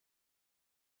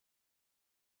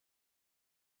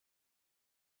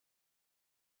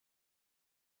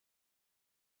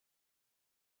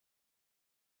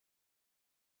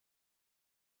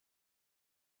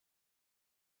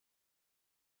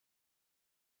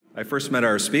I first met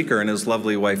our speaker and his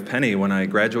lovely wife Penny when I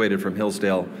graduated from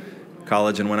Hillsdale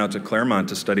College and went out to Claremont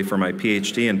to study for my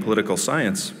PhD in political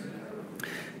science.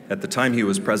 At the time, he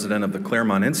was president of the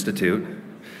Claremont Institute,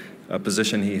 a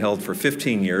position he held for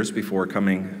 15 years before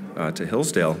coming to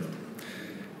Hillsdale.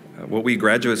 What we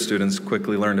graduate students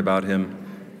quickly learned about him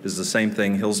is the same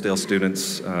thing Hillsdale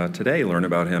students today learn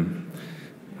about him.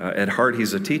 At heart,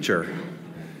 he's a teacher.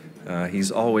 He's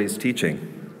always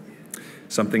teaching.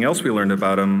 Something else we learned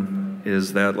about him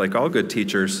is that, like all good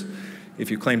teachers,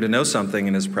 if you claim to know something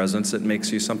in his presence, it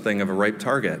makes you something of a ripe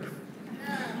target.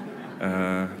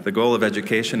 The goal of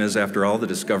education is, after all, the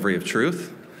discovery of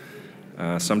truth.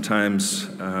 Sometimes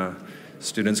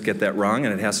students get that wrong,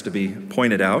 and it has to be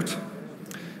pointed out.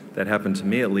 That happened to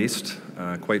me, at least,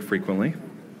 quite frequently.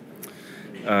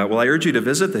 Well, I urge you to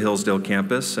visit the Hillsdale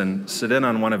campus and sit in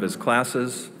on one of his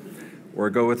classes, or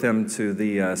go with him to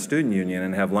the student union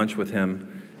and have lunch with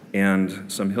him and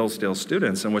some Hillsdale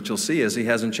students. And what you'll see is he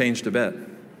hasn't changed a bit.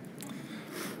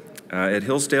 At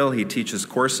Hillsdale, he teaches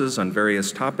courses on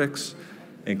various topics,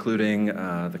 including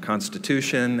the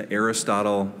Constitution,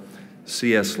 Aristotle,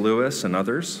 C.S. Lewis, and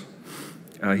others.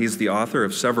 He's the author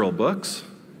of several books,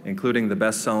 including the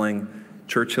best-selling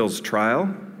Churchill's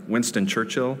Trial, Winston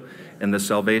Churchill, and the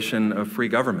Salvation of Free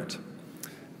Government.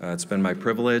 It's been my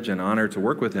privilege and honor to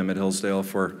work with him at Hillsdale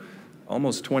for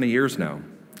almost 20 years now.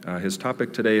 His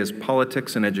topic today is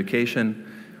politics and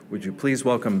education. Would you please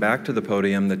welcome back to the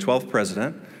podium the 12th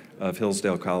president of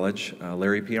Hillsdale College,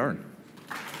 Larry P. Arnn.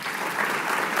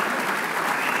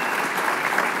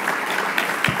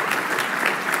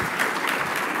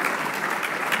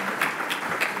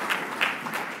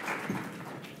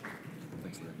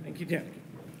 Thank you, Tim.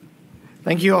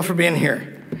 Thank you all for being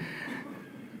here.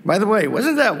 By the way,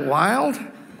 wasn't that wild?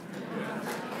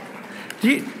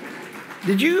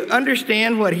 Did you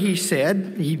understand what he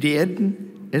said he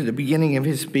did at the beginning of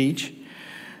his speech?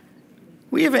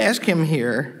 We have asked him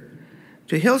here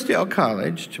to Hillsdale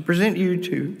College to present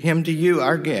him to you,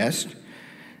 our guest,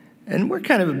 and we're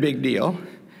kind of a big deal.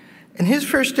 And his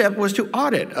first step was to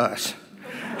audit us.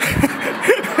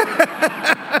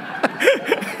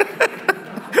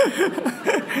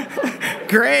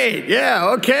 Great,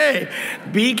 yeah, okay.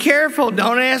 Be careful,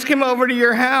 don't ask him over to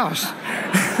your house.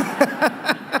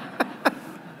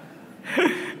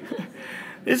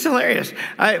 It's hilarious.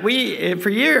 For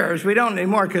years, we don't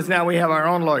anymore because now we have our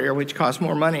own lawyer, which costs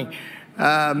more money.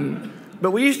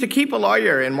 But we used to keep a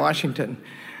lawyer in Washington.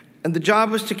 And the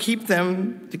job was to keep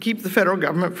the federal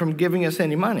government from giving us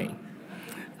any money.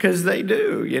 Because they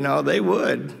do, they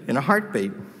would in a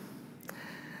heartbeat.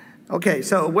 Okay,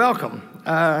 so welcome.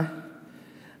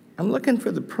 I'm looking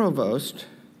for the provost,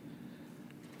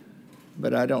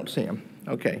 but I don't see him.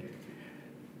 Okay.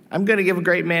 I'm going to give a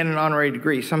great man an honorary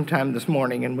degree sometime this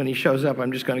morning, and when he shows up,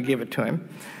 I'm just going to give it to him.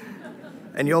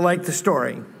 And you'll like the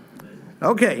story.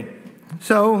 Okay.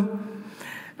 So,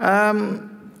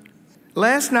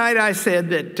 last night I said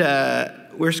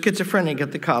that we're schizophrenic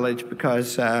at the college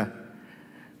because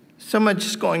so much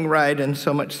is going right and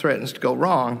so much threatens to go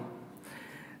wrong.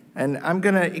 And I'm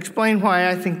going to explain why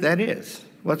I think that is.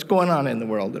 What's going on in the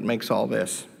world that makes all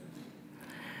this?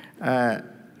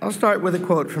 I'll start with a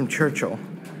quote from Churchill,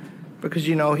 because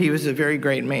he was a very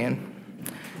great man.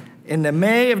 In the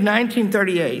May of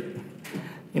 1938,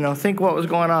 think what was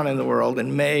going on in the world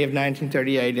in May of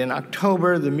 1938. In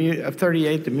October of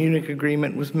 38, the Munich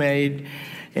Agreement was made.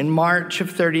 In March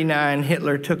of 39,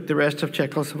 Hitler took the rest of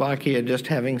Czechoslovakia, just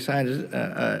having signed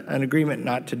an agreement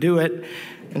not to do it.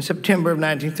 In September of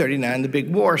 1939, the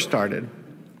big war started.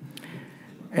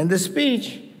 And the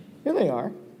speech, here they are.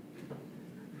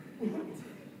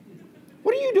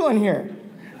 What are you doing here?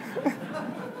 Hi.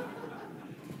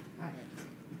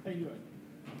 How you doing?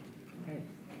 Hey,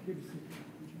 good to see you.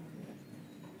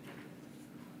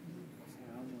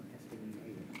 I almost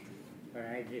made it, but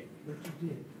I did. But you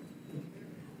did.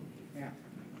 Yeah.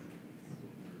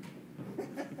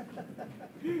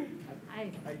 Hi.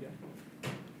 How you doing?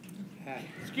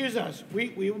 Excuse us. We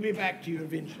will be back to you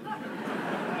eventually.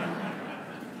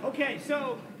 Okay,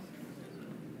 so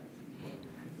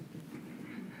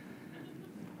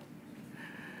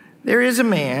there is a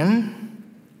man.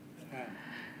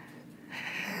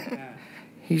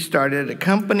 He started a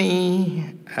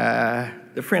company,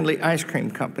 the Friendly Ice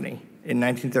Cream Company, in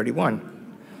 1931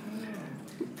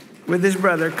 with his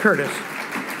brother, Curtis.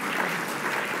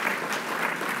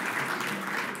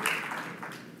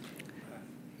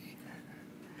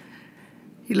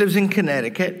 He lives in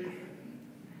Connecticut.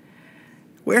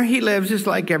 Where he lives is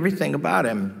like everything about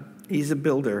him. He's a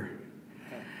builder.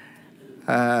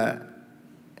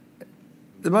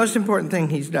 the most important thing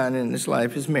he's done in his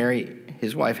life is marry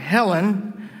his wife,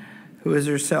 Helen, who is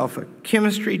herself a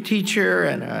chemistry teacher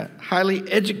and a highly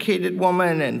educated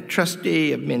woman and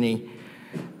trustee of many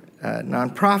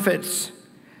nonprofits,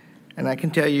 and I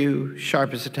can tell you,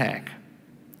 sharp as a tack.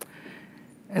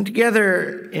 And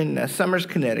together in Somers,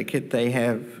 Connecticut, they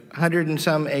have 100 and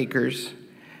some acres,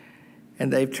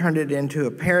 and they've turned it into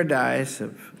a paradise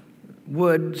of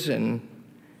woods and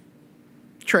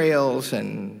trails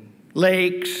and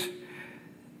lakes,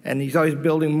 and he's always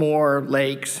building more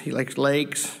lakes. He likes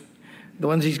lakes. The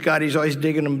ones he's got, he's always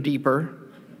digging them deeper.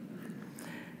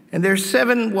 And there's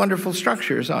 7 wonderful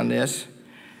structures on this,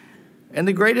 and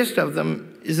the greatest of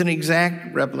them is an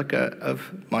exact replica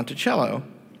of Monticello,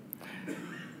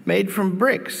 made from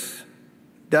bricks,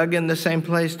 dug in the same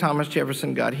place Thomas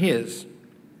Jefferson got his.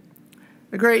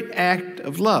 A great act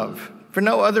of love, for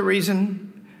no other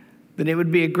reason than it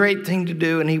would be a great thing to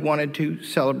do, and he wanted to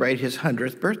celebrate his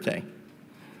 100th birthday.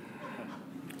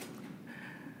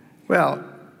 Well,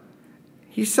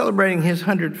 he's celebrating his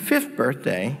 105th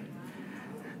birthday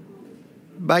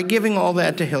by giving all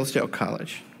that to Hillsdale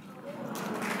College.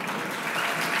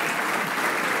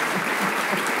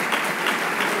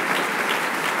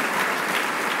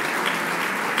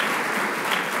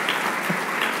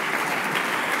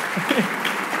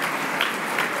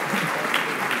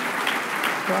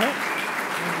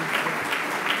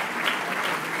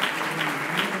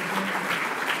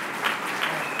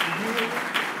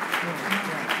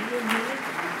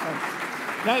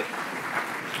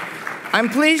 I'm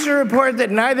pleased to report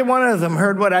that neither one of them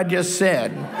heard what I just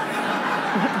said.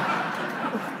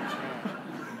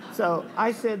 So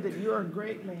I said that you're a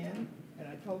great man, and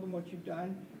I told them what you've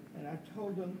done, and I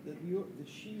told them that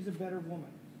she's a better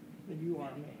woman than you are,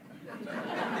 man.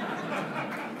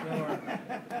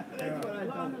 That's what I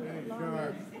told them.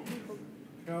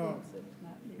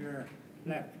 Your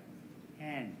left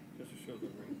hand, just to show the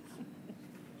ring.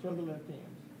 Show the left hand.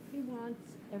 He wants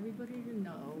everybody to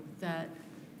know that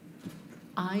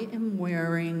I am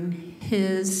wearing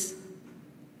his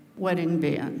wedding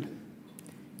band.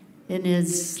 In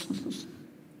his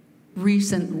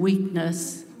recent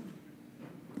weakness,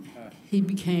 he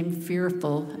became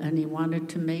fearful, and he wanted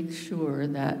to make sure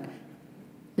that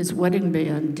his wedding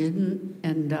band didn't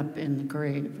end up in the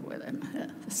grave with him.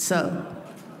 So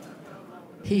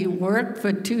he worked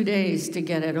for 2 days to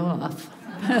get it off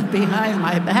behind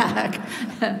my back.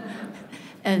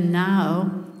 And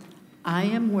now I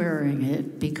am wearing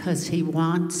it because he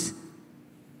wants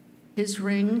his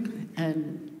ring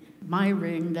and my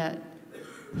ring that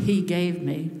he gave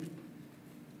me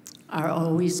are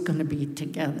always going to be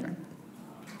together.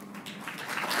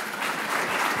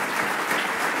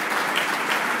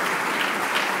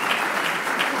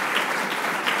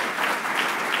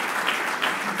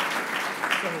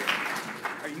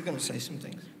 Are you going to say some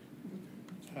things?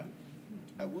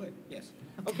 I would, yes.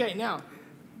 Okay, now,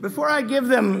 before I give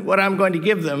them what I'm going to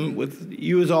give them, with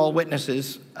you as all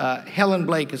witnesses, Helen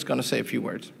Blake is going to say a few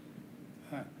words.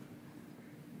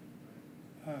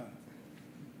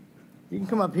 You can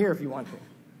come up here if you want to,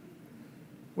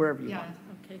 wherever you want.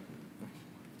 Okay.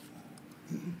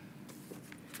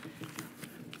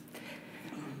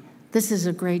 This is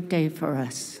a great day for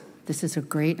us. This is a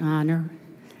great honor,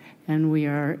 and we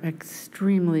are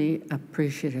extremely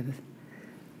appreciative,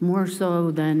 more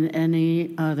so than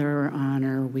any other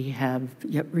honor we have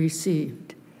yet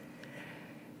received,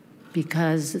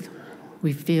 because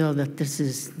we feel that this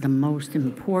is the most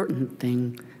important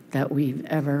thing that we've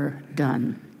ever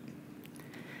done.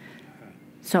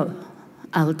 So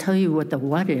I'll tell you what the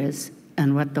what is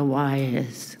and what the why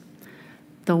is.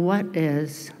 The what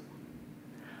is,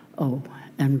 oh,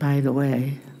 and by the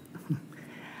way,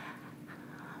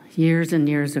 years and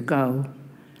years ago,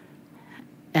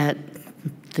 at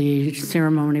the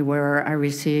ceremony where I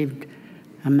received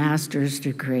a master's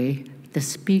degree, the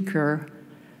speaker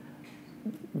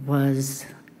was,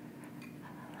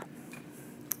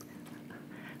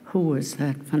 who was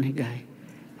that funny guy?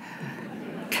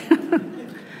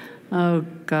 Oh,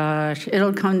 gosh,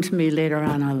 it'll come to me later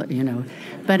on, I'll let you know.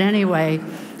 But anyway,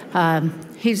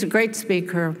 he's a great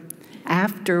speaker.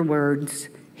 Afterwards,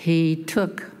 he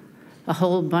took a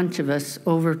whole bunch of us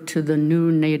over to the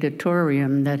new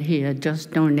natatorium that he had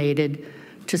just donated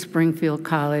to Springfield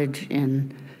College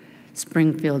in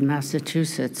Springfield,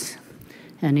 Massachusetts.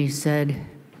 And he said,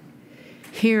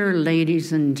 "Here,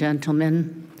 ladies and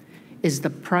gentlemen, is the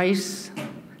price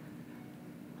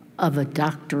of a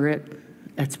doctorate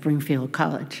at Springfield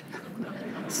College."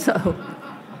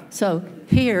 So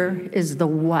here is the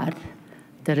what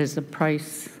that is the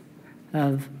price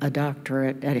of a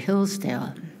doctorate at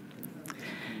Hillsdale.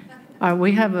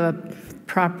 We have a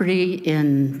property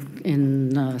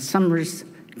in Somers,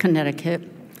 Connecticut,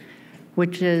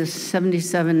 which is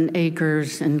 77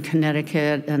 acres in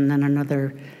Connecticut, and then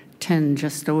another 10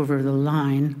 just over the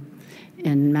line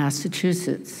in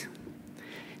Massachusetts.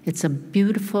 It's a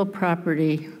beautiful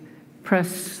property.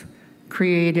 Press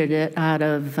created it out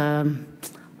of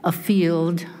a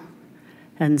field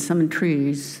and some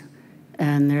trees,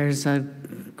 and there's a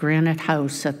granite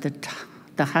house at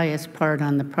the highest part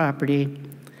on the property,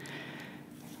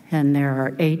 and there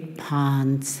are 8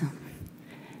 ponds,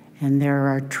 and there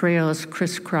are trails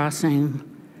crisscrossing.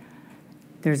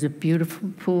 There's a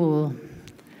beautiful pool,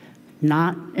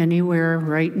 not anywhere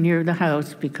right near the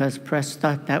house because Press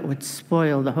thought that would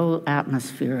spoil the whole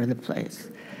atmosphere of the place.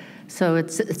 So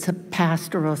it's a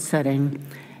pastoral setting,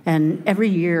 and every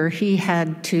year he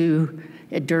had to,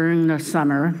 during the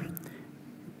summer,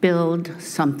 build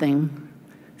something.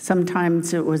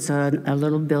 Sometimes it was a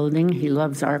little building. He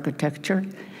loves architecture.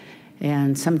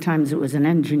 And sometimes it was an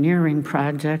engineering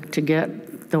project to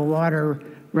get the water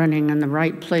running in the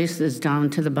right places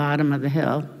down to the bottom of the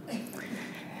hill.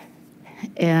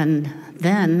 And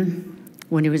then,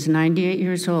 when he was 98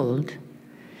 years old,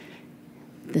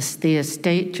 the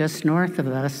estate just north of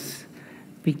us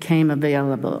became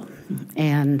available.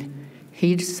 And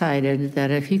he decided that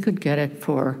if he could get it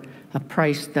for a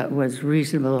price that was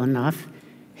reasonable enough,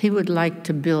 he would like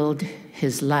to build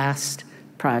his last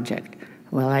project.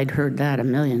 Well, I'd heard that a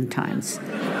million times.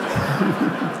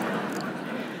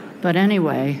 But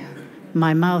anyway,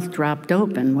 my mouth dropped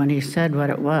open when he said what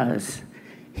it was.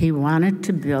 He wanted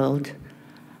to build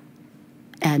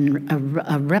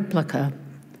a replica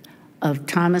of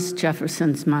Thomas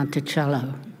Jefferson's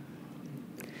Monticello.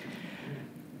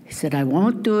 He said, I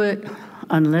won't do it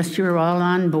unless you're all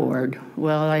on board.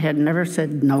 Well, I had never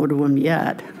said no to him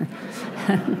yet.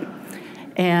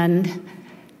 And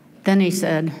then he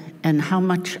said, and how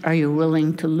much are you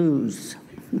willing to lose?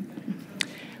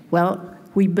 Well,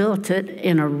 we built it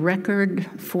in a record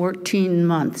 14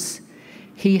 months.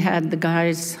 He had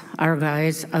our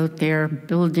guys out there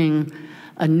building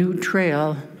a new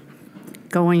trail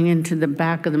going into the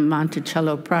back of the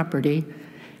Monticello property,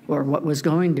 or what was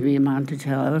going to be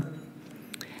Monticello.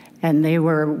 And they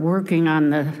were working on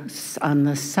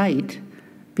the site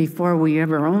before we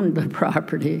ever owned the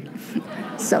property.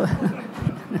 So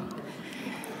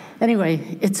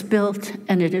anyway, it's built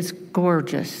and it is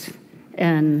gorgeous.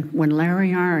 And when Larry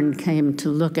Arnn came to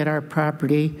look at our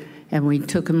property and we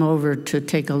took him over to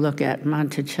take a look at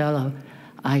Monticello,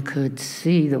 I could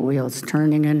see the wheels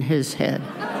turning in his head.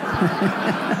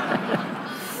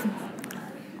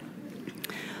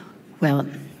 Well,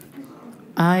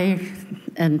 I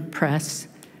and Press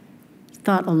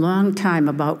thought a long time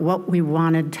about what we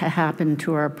wanted to happen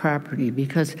to our property,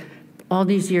 because all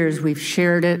these years we've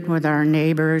shared it with our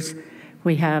neighbors.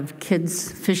 We have kids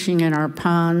fishing in our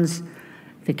ponds.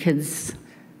 The kids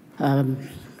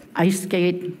ice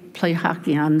skate, play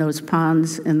hockey on those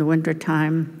ponds in the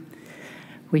wintertime.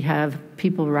 We have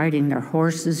people riding their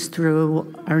horses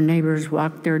through. Our neighbors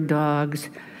walk their dogs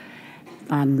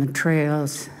on the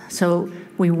trails. So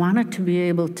we wanted to be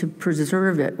able to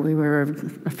preserve it. We were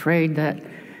afraid that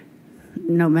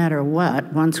no matter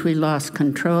what, once we lost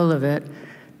control of it,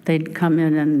 they'd come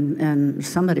in and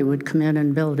somebody would come in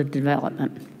and build a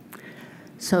development.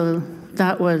 So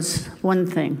that was one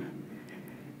thing.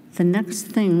 The next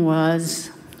thing was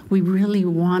we really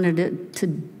wanted it to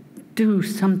do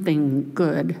something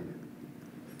good.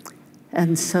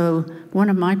 And so one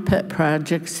of my pet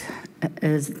projects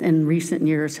in recent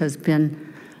years has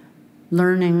been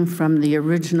learning from the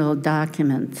original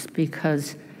documents,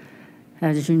 because,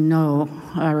 as you know,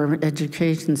 our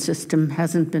education system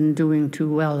hasn't been doing too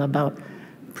well about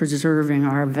preserving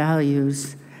our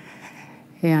values.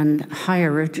 And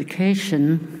higher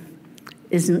education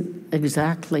isn't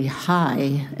exactly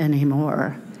high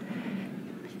anymore.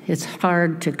 It's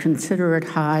hard to consider it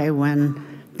high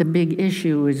when the big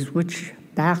issue is which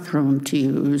bathroom to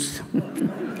use.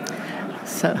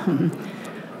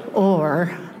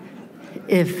 Or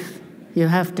if you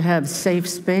have to have safe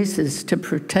spaces to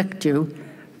protect you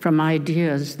from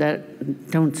ideas that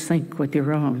don't sync with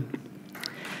your own.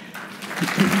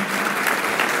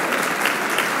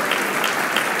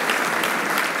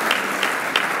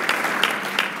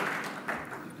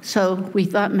 So we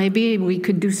thought maybe we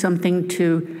could do something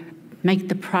to make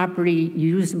the property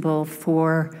usable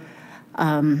for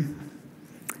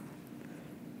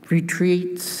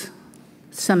retreats,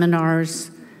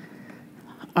 seminars.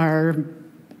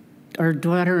 Our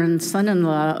daughter and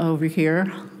son-in-law over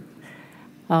here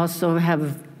also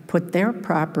have put their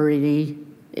property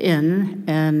in,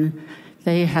 and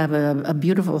they have a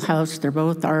beautiful house. They're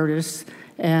both artists,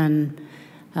 And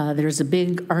there's a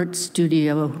big art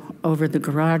studio over the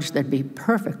garage that'd be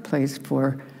perfect place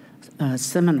for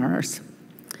seminars.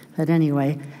 But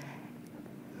anyway,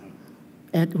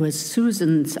 it was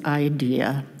Susan's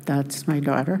idea, that's my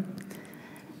daughter,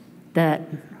 that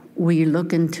we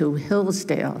look into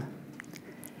Hillsdale.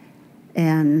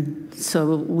 And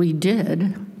so we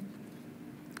did,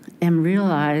 and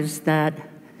realized that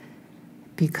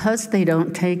because they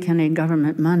don't take any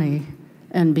government money,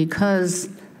 and because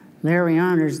Larry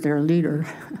Arnn's their leader,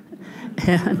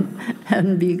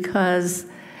 and because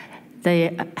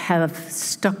they have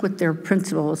stuck with their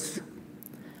principles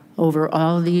over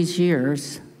all these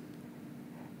years,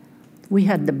 we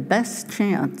had the best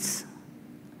chance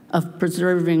of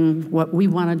preserving what we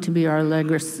wanted to be our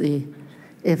legacy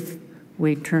if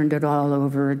we turned it all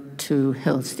over to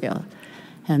Hillsdale.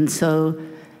 And so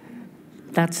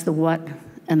that's the what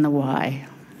and the why.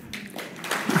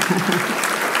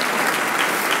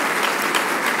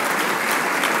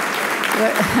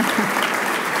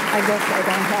 I guess I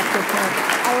don't have to talk.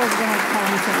 I was going to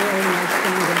tell some really nice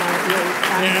things about you.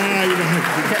 Yeah, you don't have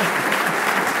to do that.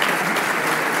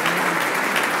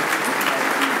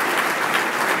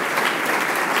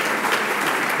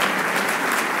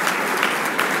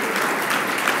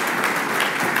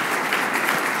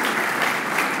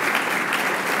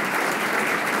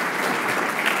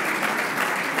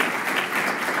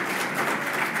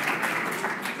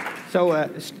 So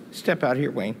step out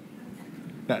here, Wayne.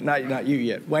 Not you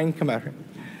yet. Wayne, come out here.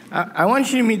 I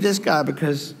want you to meet this guy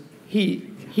because he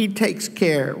takes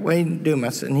care, Wayne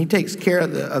Dumas, and he takes care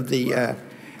of the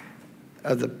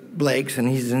Blakes, and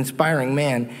he's an inspiring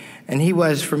man. And he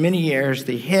was, for many years,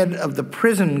 the head of the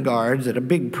prison guards at a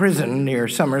big prison near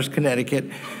Somers, Connecticut.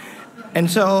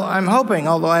 And so I'm hoping,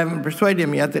 although I haven't persuaded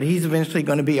him yet, that he's eventually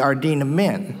going to be our dean of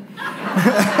men.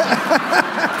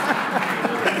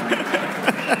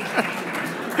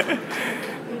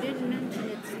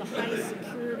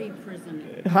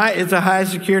 It's a high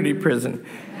security prison.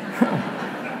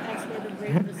 That's where the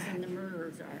rapists and the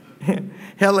murderers are.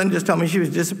 Helen just told me she was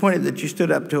disappointed that you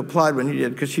stood up to applaud when you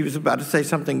did, because she was about to say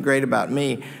something great about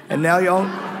me, and now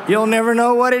you'll never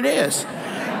know what it is.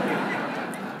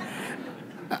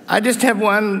 I just have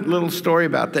one little story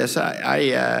about this.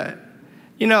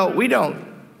 You know, we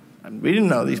didn't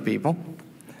know these people,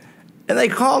 and they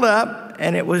called up,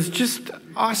 and it was just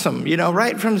awesome, you know,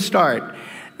 right from the start.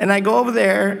 And I go over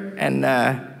there, and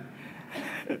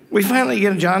we finally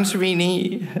get John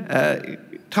Cervini,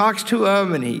 talks to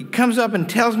him, and he comes up and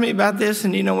tells me about this,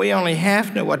 and, you know, we only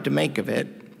half know what to make of it.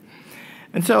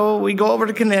 And so we go over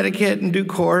to Connecticut and do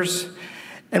course,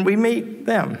 and we meet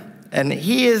them. And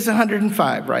he is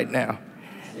 105 right now.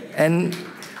 And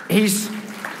he's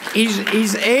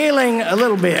ailing a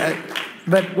little bit,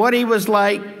 but what he was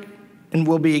like, and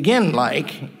will be again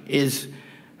like, is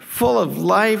full of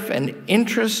life and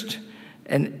interest,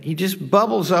 and he just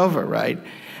bubbles over, right?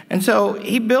 And so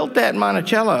he built that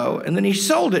Monticello, and then he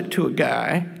sold it to a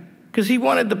guy because he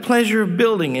wanted the pleasure of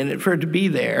building in it for it to be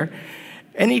there.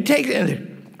 And he takes it,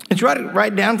 it's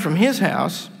right down from his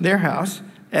house, their house,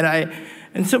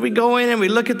 and so we go in and we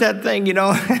look at that thing, you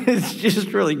know, it's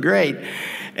just really great.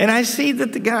 And I see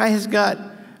that the guy has got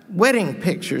wedding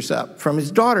pictures up from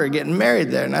his daughter getting married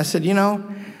there, and I said, you know,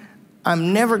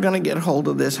 I'm never going to get hold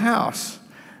of this house,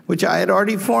 which I had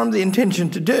already formed the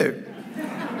intention to do.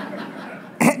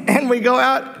 And we go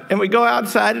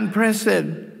outside, and Press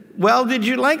said, well, did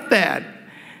you like that?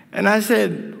 And I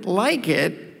said, like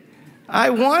it?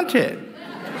 I want it.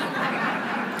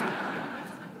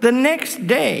 The next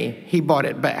day, he bought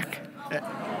it back.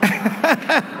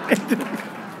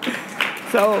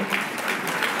 So,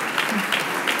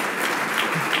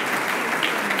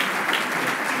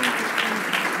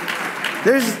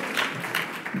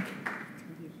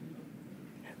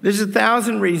 there's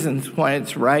 1,000 reasons why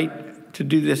it's right to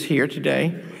do this here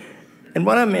today. And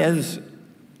one of them is,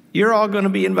 you're all going to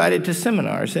be invited to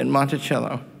seminars in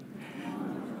Monticello.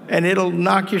 And it'll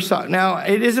knock your socks. Now,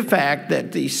 it is a fact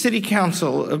that the city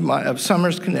council of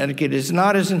Somers, Connecticut is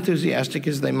not as enthusiastic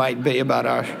as they might be about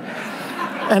ours.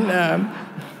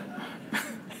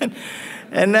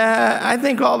 And I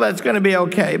think all that's going to be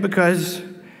okay, because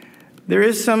there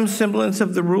is some semblance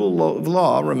of the rule of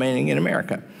law remaining in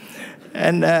America.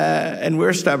 And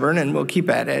we're stubborn, and we'll keep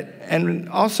at it. And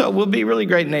also, we'll be really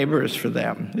great neighbors for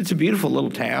them. It's a beautiful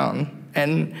little town,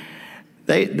 and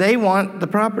they want the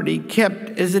property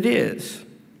kept as it is.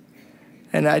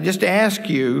 And I just ask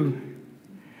you,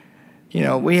 you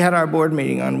know, we had our board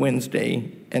meeting on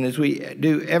Wednesday, and as we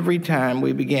do every time,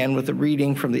 we began with a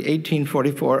reading from the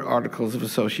 1844 Articles of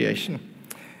Association.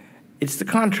 It's the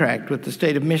contract with the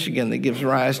state of Michigan that gives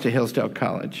rise to Hillsdale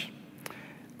College.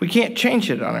 We can't change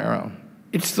it on our own.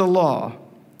 It's the law.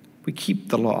 We keep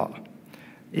the law.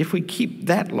 If we keep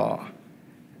that law,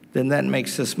 then that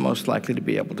makes us most likely to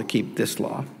be able to keep this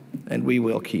law, and we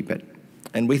will keep it.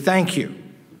 And we thank you.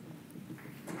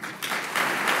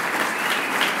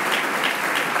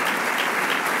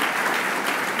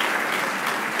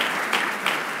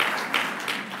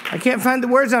 I can't find the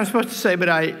words I'm supposed to say, but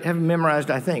I have them memorized,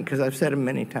 I think, because I've said them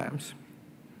many times.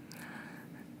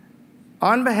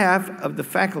 On behalf of the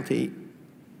faculty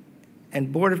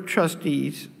and Board of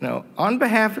Trustees, no, on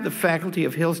behalf of the faculty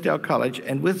of Hillsdale College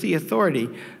and with the authority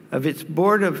of its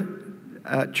Board of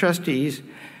Trustees,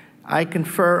 I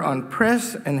confer on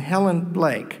Press and Helen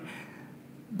Blake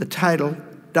the title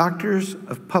Doctors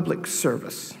of Public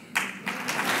Service.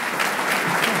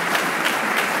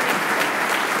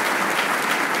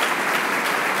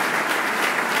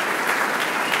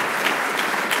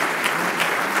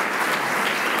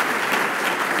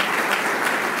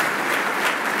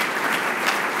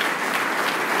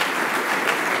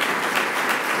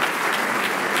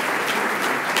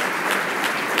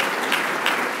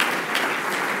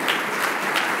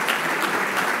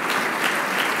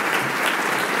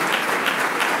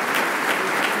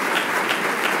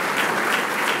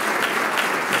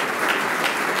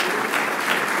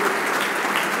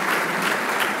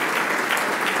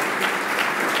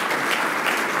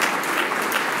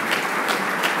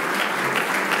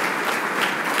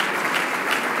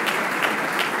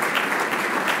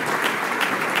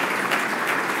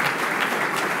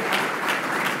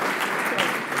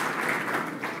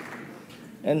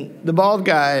 And the bald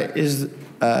guy is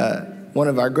one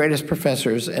of our greatest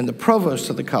professors and the provost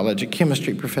of the college, a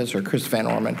chemistry professor, Chris Van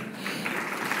Orman.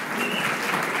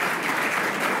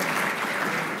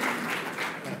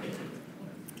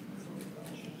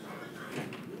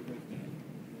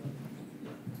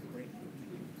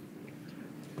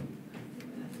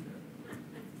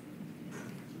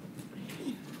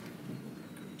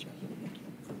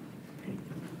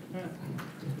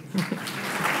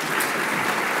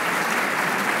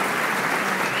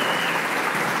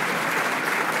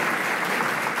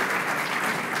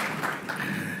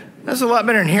 That's a lot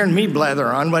better than hearing me blather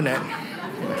on, wasn't it?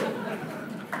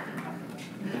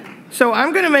 So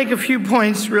I'm going to make a few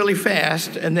points really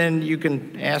fast, and then you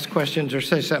can ask questions or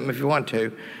say something if you want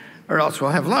to, or else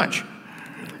we'll have lunch.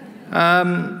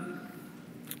 I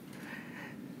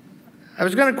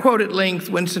was going to quote at length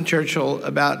Winston Churchill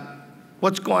about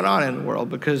what's going on in the world,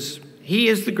 because he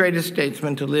is the greatest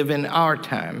statesman to live in our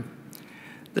time,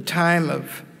 the time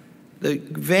of the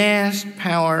vast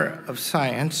power of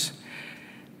science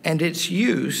and its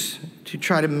use to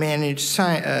try to manage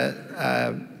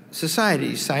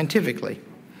societies scientifically.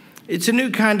 It's a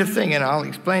new kind of thing, and I'll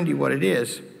explain to you what it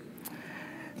is.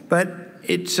 But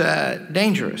it's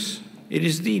dangerous. It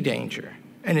is the danger,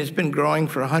 and it's been growing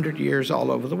for 100 years all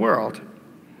over the world.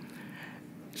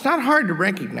 It's not hard to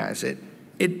recognize it.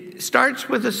 It starts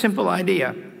with a simple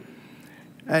idea.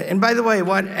 And by the way,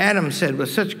 what Adam said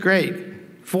was such great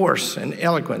force and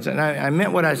eloquence, and I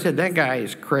meant what I said. That guy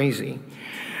is crazy.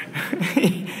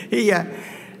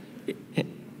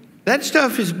 That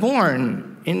stuff is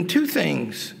born in two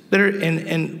things that are,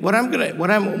 and what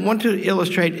I want to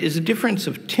illustrate is a difference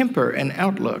of temper and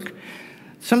outlook.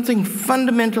 Something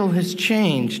fundamental has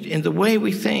changed in the way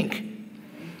we think,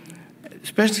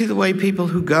 especially the way people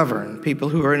who govern, people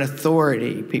who are in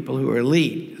authority, people who are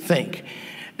elite think.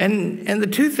 And the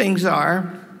two things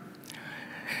are,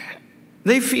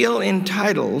 they feel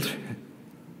entitled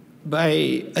by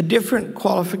a different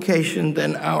qualification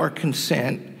than our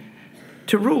consent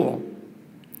to rule.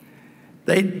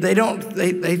 They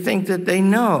think that they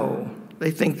know.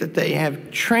 They think that they have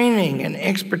training and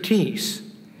expertise.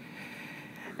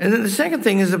 And then the second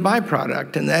thing is a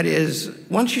byproduct, and that is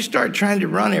once you start trying to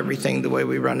run everything the way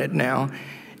we run it now,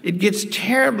 it gets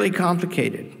terribly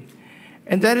complicated.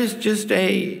 And that is just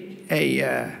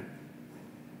a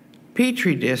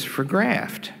petri dish for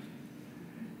graft.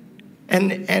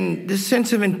 And this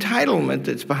sense of entitlement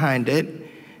that's behind it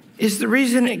is the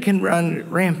reason it can run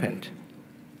rampant.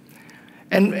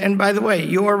 And by the way,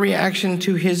 your reaction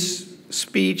to his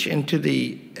speech and to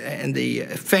the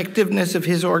effectiveness of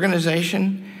his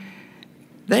organization,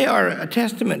 they are a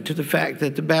testament to the fact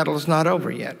that the battle is not over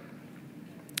yet.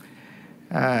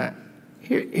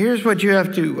 Here's what you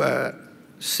have to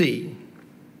see.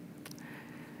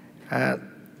 The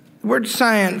word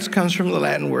science comes from the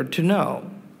Latin word to know.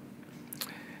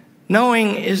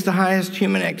 Knowing is the highest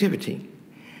human activity.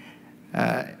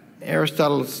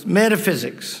 Aristotle's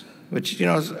Metaphysics, which, you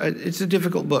know, it's a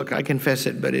difficult book, I confess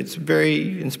it, but it's a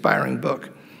very inspiring book.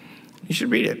 You should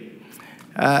read it.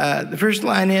 The first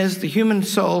line is, the human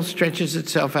soul stretches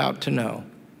itself out to know.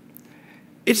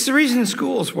 It's the reason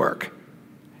schools work.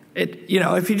 If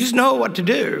you just know what to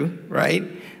do, right,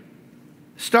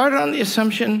 start on the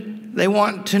assumption they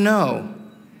want to know.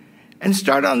 And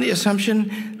start on the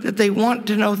assumption that they want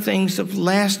to know things of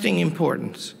lasting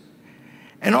importance.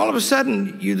 And all of a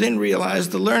sudden, you then realize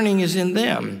the learning is in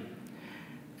them.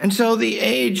 And so the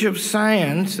age of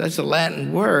science, that's a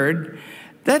Latin word,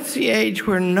 that's the age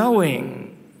where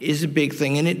knowing is a big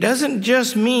thing. And it doesn't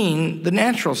just mean the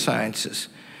natural sciences.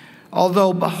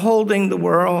 Although beholding the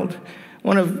world,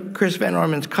 one of Chris Van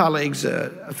Orman's colleagues,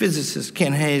 a physicist,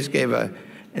 Ken Hayes, gave an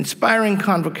inspiring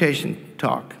convocation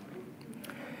talk.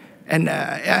 And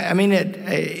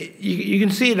you can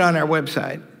see it on our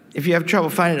website. If you have trouble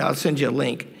finding it, I'll send you a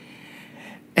link.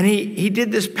 And he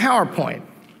did this PowerPoint,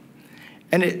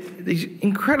 and these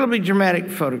incredibly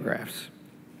dramatic photographs.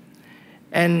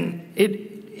 And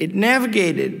it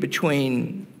navigated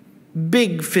between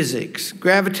big physics,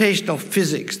 gravitational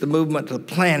physics, the movement of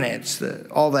the planets,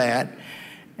 all that,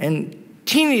 and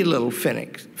teeny little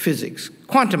physics,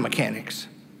 quantum mechanics.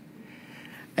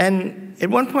 And at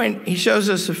one point, he shows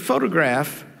us a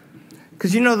photograph,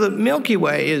 because the Milky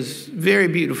Way is very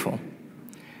beautiful.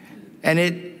 And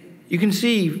you can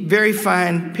see very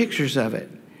fine pictures of it.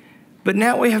 But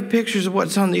now we have pictures of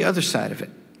what's on the other side of it.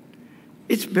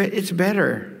 It's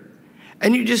better.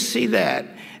 And you just see that.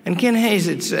 And Ken Hayes,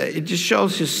 it just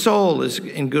shows his soul is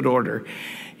in good order.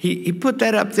 He put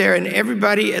that up there, and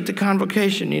everybody at the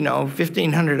convocation,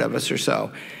 1,500 of us or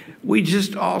so, we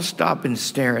just all stop and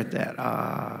stare at that,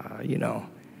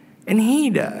 And he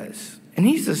does. And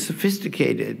he's a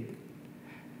sophisticated,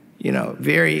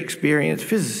 very experienced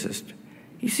physicist.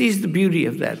 He sees the beauty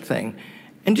of that thing.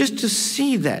 And just to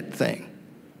see that thing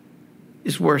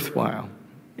is worthwhile.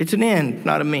 It's an end,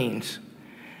 not a means.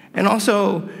 And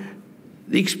also,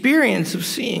 the experience of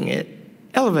seeing it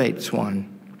elevates one.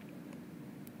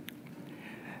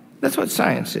 That's what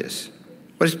science is,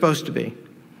 what it's supposed to be.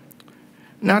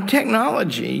 Now,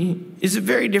 technology is a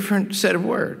very different set of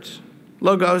words.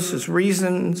 Logos is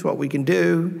reason, it's what we can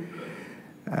do.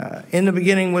 In the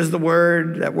beginning was the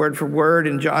Word. That word for word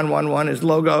in John 1:1 is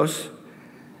logos.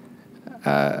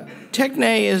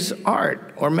 Techne is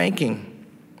art or making.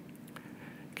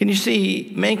 Can you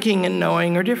see making and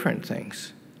knowing are different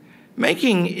things?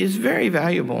 Making is very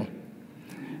valuable,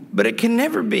 but it can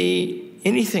never be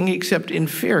anything except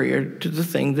inferior to the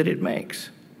thing that it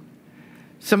makes.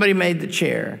 Somebody made the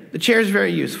chair. The chair is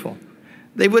very useful.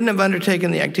 They wouldn't have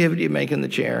undertaken the activity of making the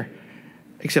chair,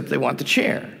 except they want the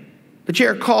chair. The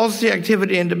chair calls the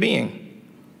activity into being.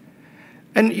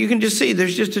 And you can just see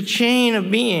there's just a chain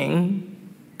of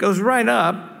being, goes right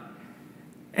up,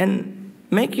 and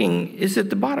making is at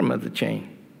the bottom of the chain.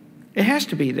 It has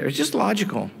to be there. It's just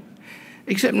logical.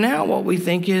 Except now what we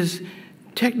think is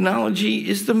technology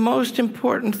is the most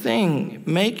important thing,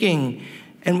 making,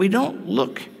 and we don't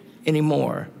look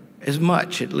anymore, as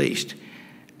much at least,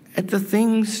 at the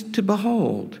things to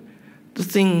behold, the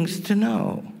things to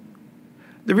know.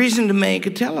 The reason to make a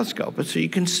telescope is so you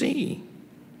can see.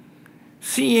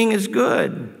 Seeing is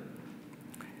good.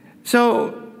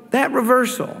 So that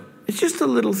reversal, it's just a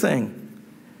little thing.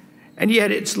 And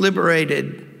yet it's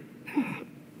liberated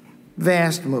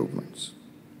vast movements.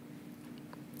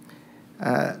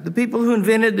 The people who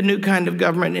invented the new kind of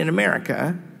government in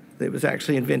America, that was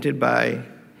actually invented by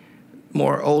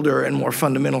more older and more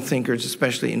fundamental thinkers,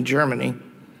 especially in Germany,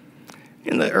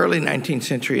 in the early 19th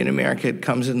century. In America, it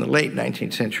comes in the late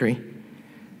 19th century.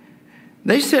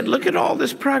 They said, look at all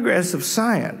this progress of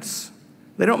science.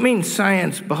 They don't mean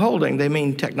science beholding, they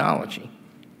mean technology.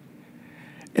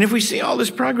 And if we see all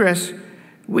this progress,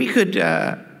 we could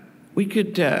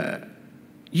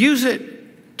use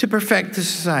it to perfect the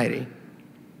society.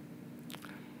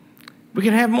 We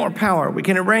can have more power. We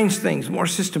can arrange things more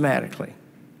systematically.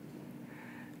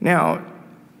 Now,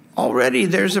 already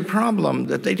there's a problem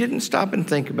that they didn't stop and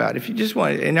think about. If you just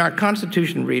want, in our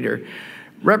Constitution reader,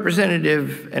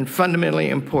 representative and fundamentally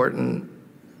important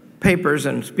papers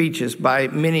and speeches by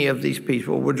many of these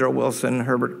people, Woodrow Wilson,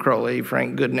 Herbert Croly,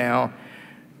 Frank Goodenow,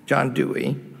 John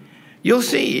Dewey,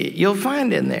 you'll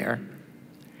find in there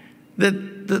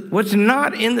that what's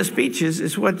not in the speeches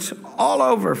is what's all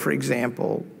over, for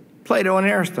example, Plato and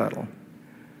Aristotle.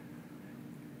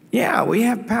 Yeah, we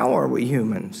have power, we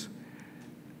humans.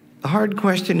 The hard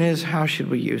question is, how should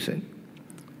we use it?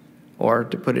 Or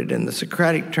to put it in the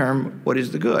Socratic term, what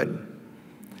is the good?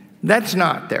 That's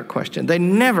not their question. They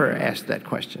never ask that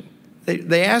question.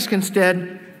 They ask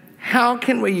instead, how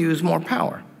can we use more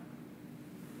power?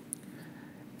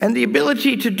 And the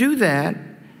ability to do that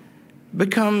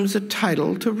becomes a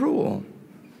title to rule.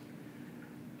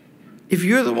 If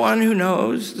you're the one who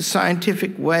knows the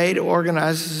scientific way to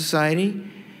organize a society,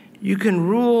 you can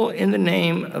rule in the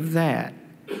name of that.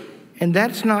 And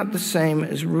that's not the same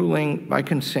as ruling by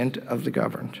consent of the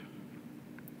governed.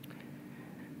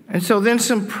 And so then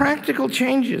some practical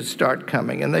changes start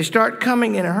coming, and they start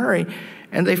coming in a hurry,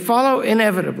 and they follow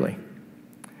inevitably.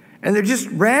 And they're just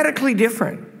radically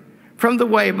different from the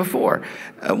way before.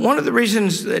 One of the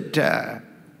reasons that,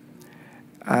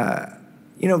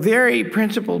 very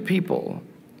principled people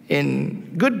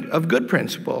of good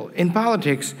principle in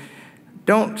politics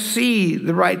don't see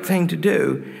the right thing to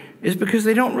do is because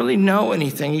they don't really know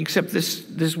anything except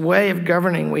this way of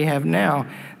governing we have now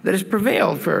that has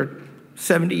prevailed for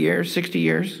 70 years, 60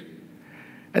 years.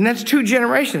 And that's 2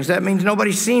 generations. That means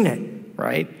nobody's seen it,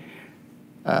 right?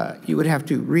 You would have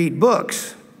to read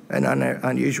books, an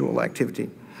unusual activity.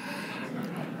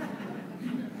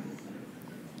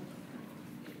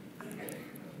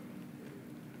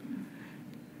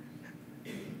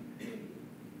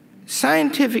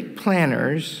 Scientific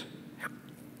planners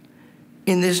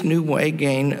in this new way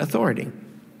gain authority.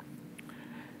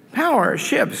 Power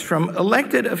shifts from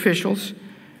elected officials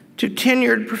to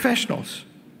tenured professionals.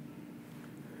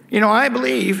 I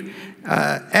believe,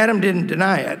 Adam didn't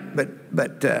deny it,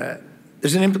 but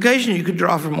there's an implication you could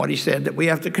draw from what he said, that we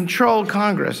have to control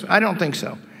Congress. I don't think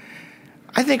so.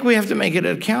 I think we have to make it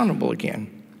accountable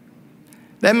again.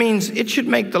 That means it should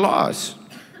make the laws,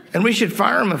 and we should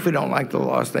fire them if we don't like the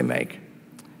laws they make,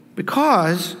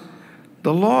 because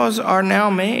the laws are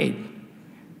now made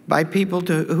by people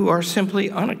who are simply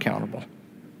unaccountable.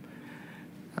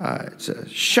 It's a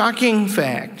shocking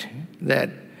fact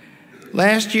that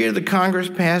last year the Congress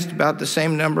passed about the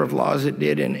same number of laws it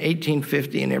did in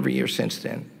 1850 and every year since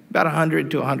then, about 100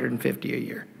 to 150 a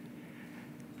year.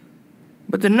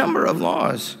 But the number of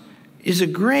laws is a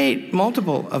great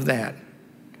multiple of that.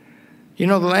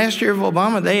 The last year of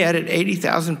Obama, they added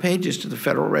 80,000 pages to the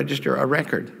Federal Register, a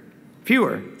record,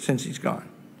 fewer since he's gone.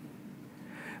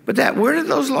 But where did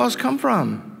those laws come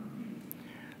from?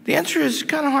 The answer is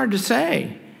kind of hard to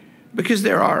say, because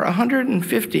there are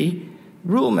 150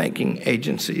 rulemaking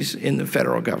agencies in the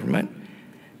federal government,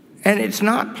 and it's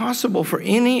not possible for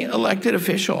any elected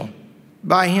official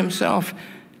by himself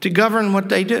to govern what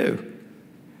they do.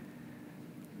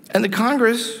 And the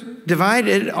Congress,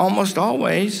 divided almost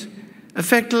always,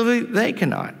 effectively they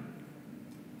cannot.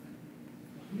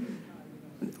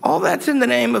 All that's in the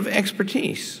name of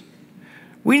expertise.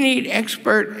 We need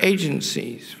expert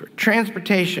agencies for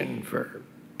transportation, for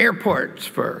airports,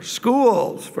 for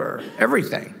schools, for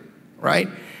everything, right?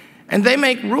 And they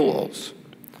make rules.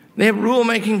 They have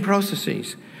rule-making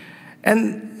processes.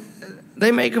 And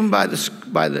they make them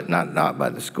not by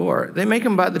the score, they make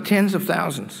them by the tens of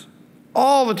thousands,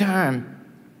 all the time.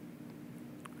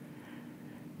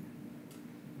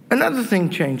 Another thing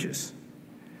changes.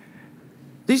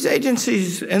 These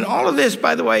agencies, and all of this,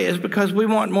 by the way, is because we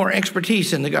want more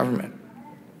expertise in the government.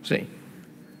 See?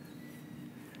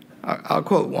 I'll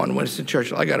quote one, Winston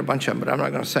Churchill. I got a bunch of them, but I'm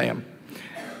not going to say them.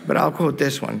 But I'll quote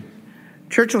this one.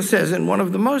 Churchill says, and one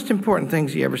of the most important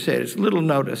things he ever said, it's little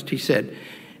noticed, he said,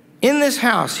 in this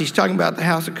house, he's talking about the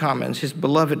House of Commons, his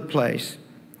beloved place,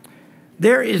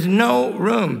 there is no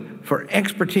room for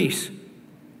expertise.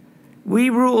 We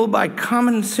rule by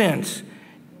common sense.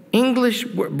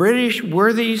 British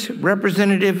worthies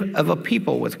representative of a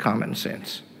people with common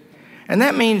sense. And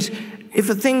that means if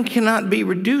a thing cannot be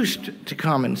reduced to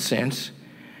common sense,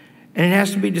 and it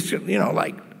has to be,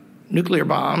 like nuclear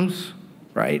bombs,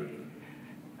 right?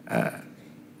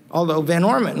 Although Van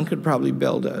Orman could probably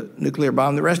build a nuclear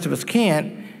bomb, the rest of us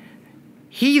can't.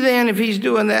 He then, if he's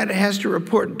doing that, has to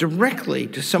report directly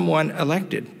to someone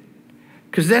elected,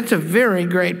 because that's a very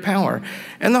great power.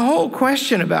 And the whole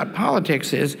question about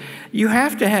politics is, you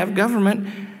have to have government.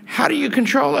 How do you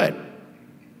control it?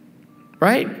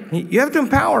 Right? You have to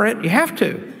empower it. You have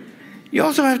to. You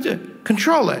also have to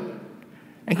control it.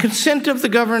 And consent of the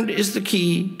governed is the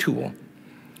key tool.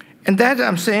 And that,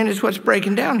 I'm saying, is what's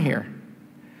breaking down here.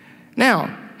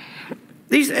 Now,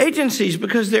 these agencies,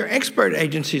 because they're expert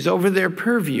agencies over their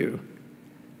purview,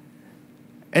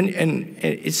 and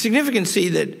it's significant to see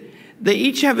that they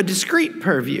each have a discrete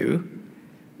purview,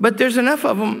 but there's enough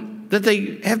of them that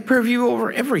they have purview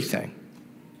over everything.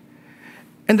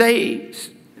 And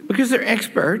because they're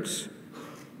experts,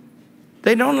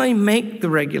 they not only make the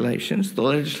regulations, the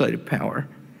legislative power,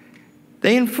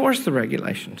 they enforce the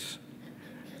regulations.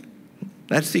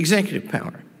 That's the executive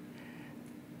power.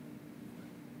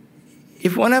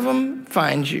 If one of them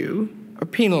fines you or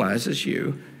penalizes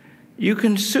you, you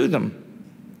can sue them.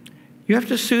 You have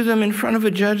to sue them in front of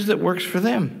a judge that works for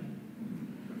them.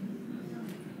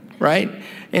 Right?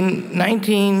 In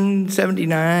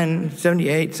 1979,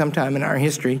 78, sometime in our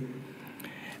history,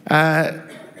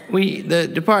 the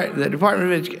Department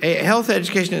of Health,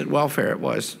 Education, and Welfare, it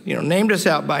was, named us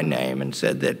out by name and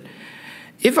said that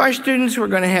if our students were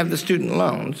going to have the student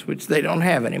loans, which they don't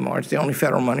have anymore, it's the only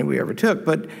federal money we ever took,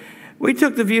 but we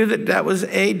took the view that that was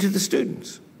aid to the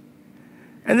students.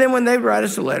 And then when they write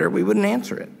us a letter, we wouldn't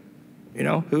answer it.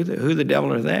 Who the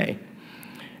devil are they?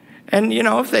 And,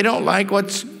 if they don't like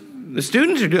what the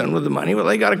students are doing with the money, well,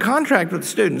 they got a contract with the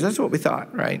students. That's what we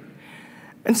thought, right?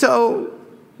 And so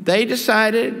they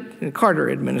decided, the Carter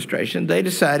administration, they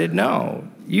decided, no,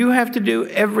 you have to do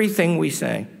everything we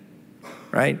say,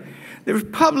 right? There were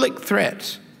public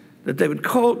threats that they would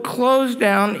close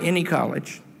down any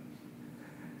college,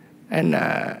 and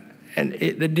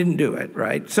they didn't do it,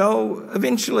 right? So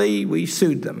eventually we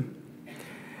sued them.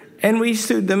 And we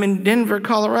sued them in Denver,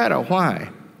 Colorado. Why?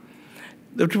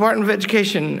 The Department of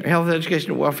Education, Health,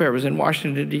 Education, and Welfare was in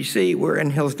Washington, D.C. We're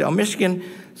in Hillsdale, Michigan.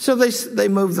 So they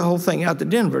moved the whole thing out to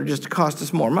Denver just to cost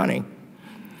us more money.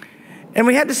 And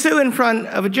we had to sue in front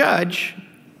of a judge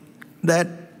that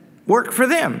worked for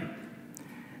them.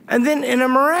 And then in a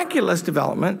miraculous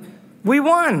development, we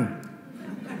won.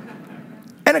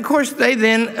 And of course, they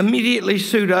then immediately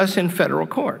sued us in federal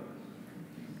court.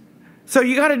 So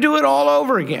you got to do it all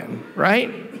over again, right?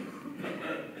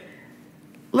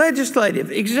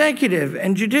 Legislative, executive,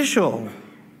 and judicial.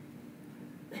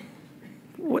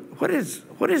 What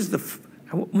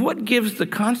gives the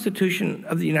Constitution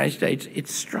of the United States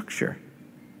its structure?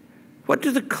 What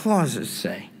do the clauses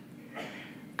say?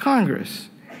 Congress,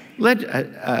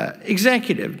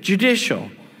 executive,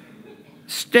 judicial,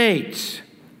 states,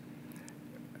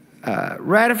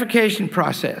 ratification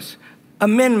process,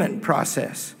 amendment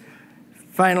process,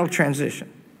 final transition.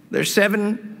 There's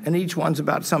 7, and each one's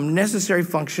about some necessary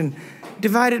function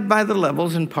divided by the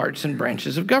levels and parts and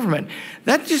branches of government.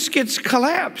 That just gets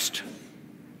collapsed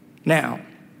now.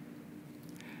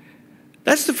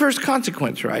 That's the first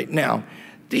consequence right now.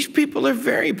 These people are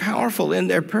very powerful in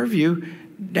their purview,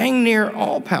 dang near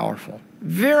all-powerful.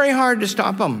 Very hard to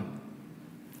stop them.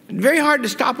 Very hard to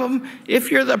stop them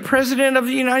if you're the president of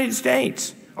the United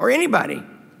States or anybody.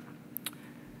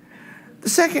 The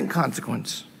second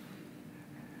consequence,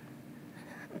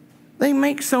 they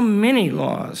make so many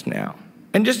laws now.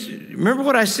 And just remember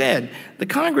what I said, the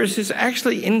Congress is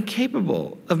actually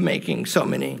incapable of making so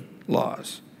many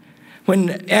laws.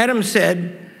 When Adam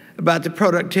said about the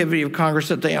productivity of Congress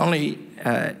that they only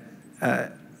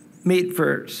meet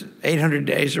for 800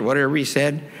 days or whatever he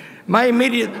said, my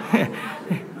immediate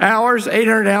hours,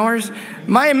 800 hours,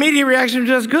 my immediate reaction was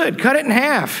just good, cut it in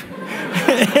half.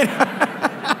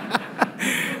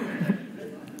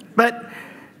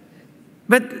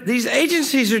 But these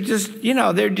agencies are just,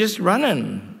 they're just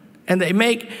running. And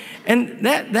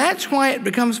that's why it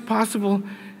becomes possible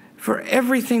for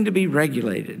everything to be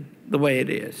regulated the way it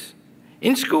is.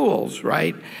 In schools,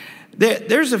 right?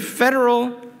 There's a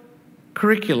federal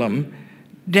curriculum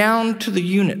down to the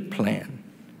unit plan.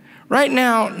 Right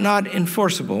now, not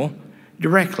enforceable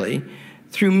directly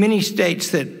through many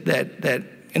states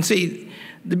and see,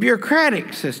 the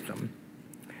bureaucratic system,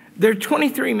 there are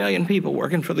 23 million people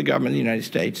working for the government of the United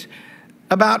States,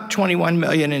 about 21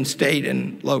 million in state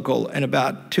and local, and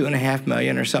about 2.5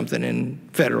 million or something in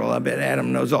federal. I bet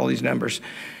Adam knows all these numbers.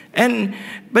 And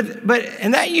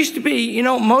that used to be,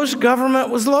 most government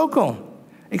was local,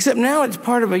 except now it's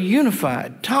part of a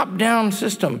unified, top-down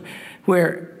system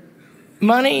where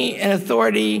money and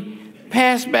authority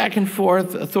pass back and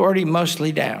forth, authority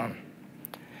mostly down.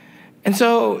 And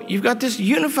so you've got this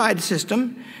unified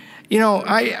system.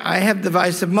 I have the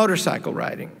vice of motorcycle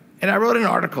riding. And I wrote an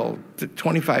article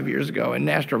 25 years ago in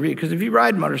National Review, because if you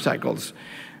ride motorcycles,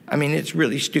 it's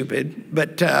really stupid,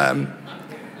 but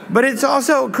it's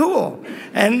also cool.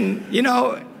 And,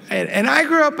 and I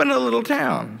grew up in a little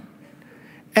town.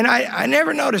 And I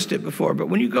never noticed it before, but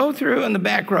when you go through on the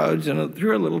back roads and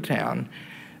through a little town,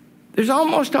 there's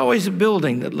almost always a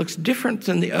building that looks different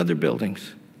than the other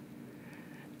buildings.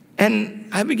 And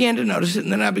I began to notice it,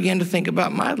 and then I began to think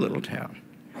about my little town.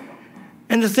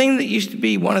 And the thing that used to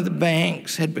be one of the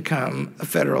banks had become a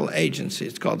federal agency.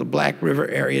 It's called the Black River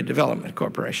Area Development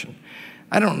Corporation.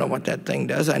 I don't know what that thing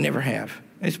does. I never have.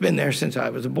 It's been there since I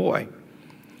was a boy.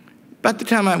 About the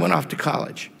time I went off to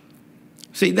college.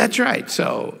 See, that's right.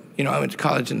 So, I went to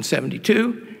college in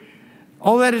 72.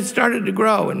 All that had started to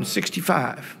grow in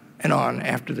 65 and on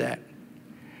after that.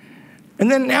 And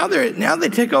then now they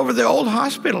take over the old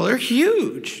hospital. They're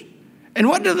huge. And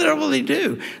what do they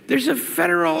do? There's a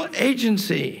federal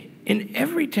agency in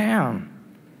every town.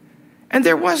 And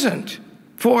there wasn't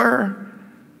for,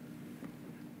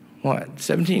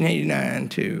 1789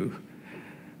 to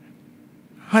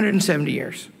 170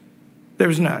 years. There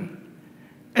was none.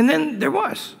 And then there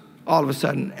was, all of a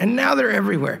sudden. And now they're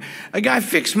everywhere. A guy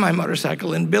fixed my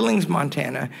motorcycle in Billings,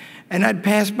 Montana, and I'd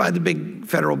passed by the big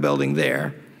federal building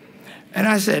there. And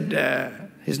I said,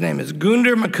 his name is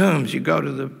Gunder McCombs. You go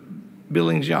to the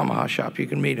Billings Yamaha shop, you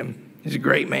can meet him. He's a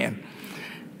great man.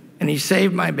 And he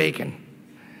saved my bacon.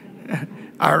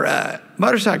 Our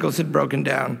motorcycles had broken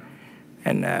down,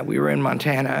 and we were in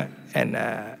Montana,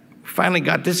 and finally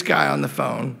got this guy on the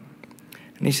phone.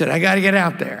 And he said, I got to get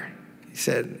out there. He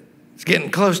said, it's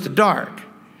getting close to dark.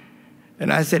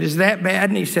 And I said, is that bad?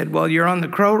 And he said, well, you're on the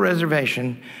Crow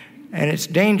Reservation, and it's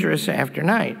dangerous after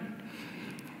night.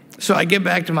 So I get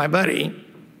back to my buddy,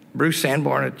 Bruce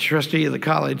Sanborn, a trustee of the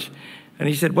college, and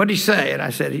he said, what'd he say? And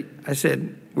I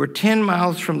said, we're 10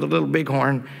 miles from the Little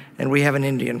Bighorn, and we have an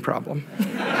Indian problem.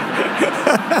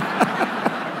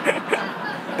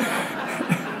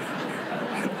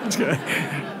 That's good.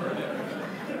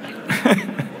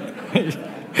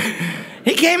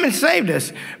 He came and saved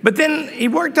us. But then he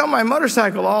worked on my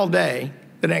motorcycle all day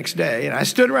the next day, and I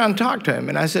stood around and talked to him,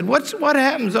 and I said, what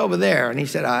happens over there? And he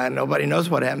said, nobody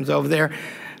knows what happens over there,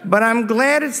 but I'm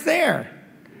glad it's there.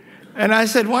 And I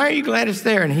said, why are you glad it's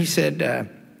there? And he said,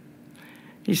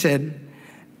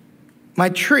 my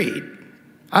treat,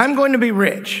 I'm going to be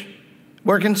rich,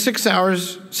 working 6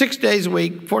 days a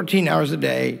week, 14 hours a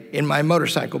day in my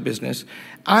motorcycle business.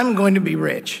 I'm going to be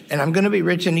rich, and I'm going to be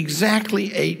rich in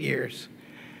exactly 8 years.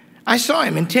 I saw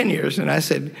him in 10 years, and I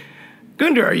said,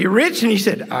 Gunder, are you rich? And he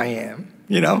said, I am.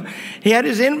 He had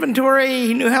his inventory.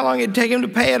 He knew how long it'd take him to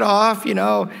pay it off,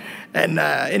 And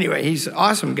anyway, he's an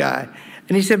awesome guy.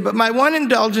 And he said, but my one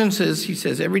indulgence is, he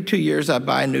says, every 2 years I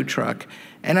buy a new truck,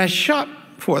 and I shop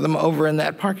for them over in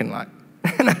that parking lot.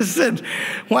 And I said,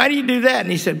 why do you do that? And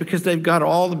he said, because they've got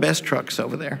all the best trucks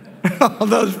over there. All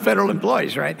those federal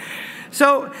employees, right?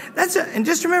 So and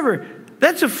just remember,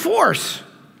 that's a force,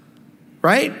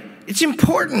 right? It's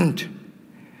important.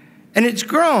 And it's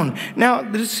grown. Now,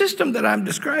 the system that I'm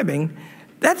describing,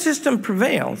 that system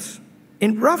prevails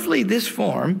in roughly this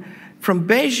form from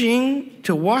Beijing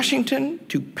to Washington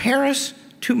to Paris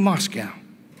to Moscow,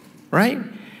 right?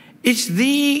 It's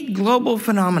the global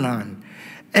phenomenon.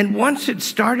 And once it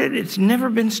started, it's never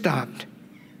been stopped.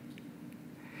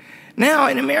 Now,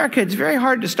 in America, it's very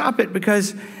hard to stop it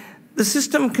because the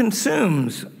system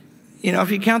consumes,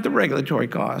 if you count the regulatory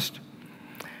cost,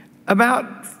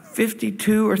 about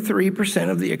 52 or 3%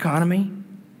 of the economy.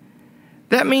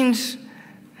 That means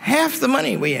half the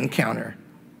money we encounter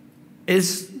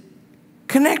is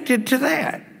connected to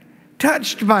that,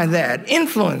 touched by that,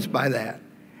 influenced by that.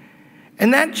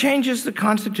 And that changes the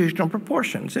constitutional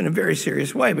proportions in a very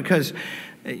serious way because,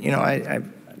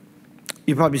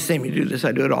 you probably see me do this,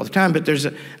 I do it all the time, but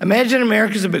imagine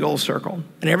America's a big old circle,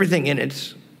 and everything in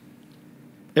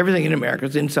America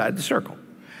is inside the circle.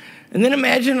 And then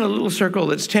imagine a little circle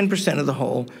that's 10% of the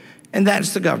whole, and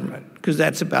that's the government, because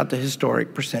that's about the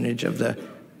historic percentage of the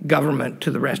government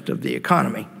to the rest of the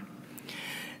economy.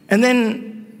 And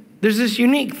then there's this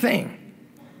unique thing.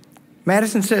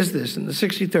 Madison says this in the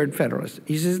 63rd Federalist.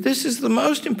 He says, this is the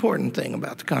most important thing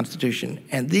about the Constitution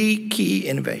and the key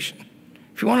innovation.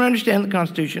 If you want to understand the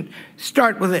Constitution,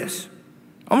 start with this.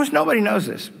 Almost nobody knows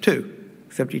this, too,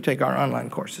 except you take our online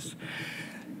courses.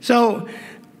 So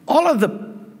all of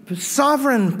the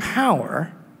sovereign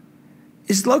power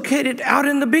is located out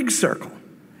in the big circle,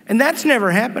 and that's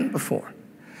never happened before.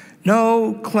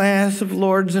 No class of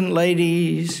lords and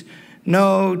ladies,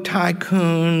 no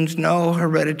tycoons, no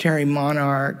hereditary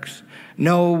monarchs,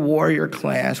 no warrior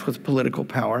class with political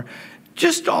power,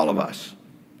 just all of us.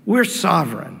 We're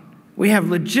sovereign. We have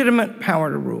legitimate power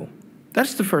to rule.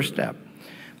 That's the first step.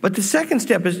 But the second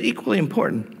step is equally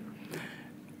important.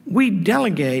 We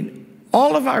delegate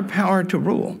all of our power to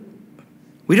rule.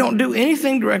 We don't do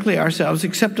anything directly ourselves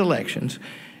except elections.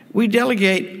 We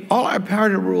delegate all our power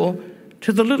to rule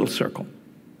to the little circle.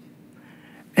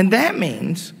 And that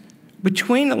means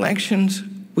between elections,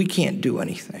 we can't do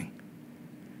anything,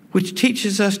 which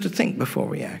teaches us to think before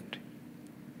we act.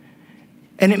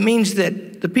 And it means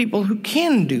that the people who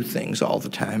can do things all the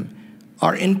time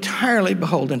are entirely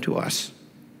beholden to us.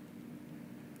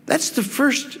 That's the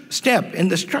first step in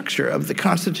the structure of the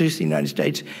Constitution of the United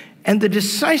States, and the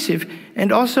decisive,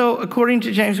 and also, according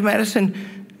to James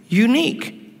Madison,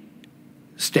 unique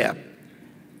step.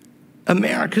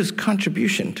 America's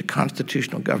contribution to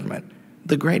constitutional government,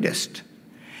 the greatest.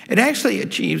 It actually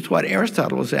achieves what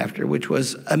Aristotle was after, which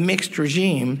was a mixed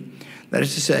regime. That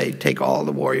is to say, take all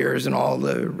the warriors and all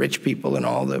the rich people and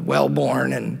all the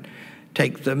well-born and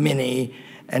take the many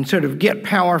and sort of get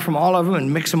power from all of them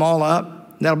and mix them all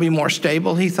up. That'll be more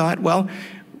stable, he thought. Well,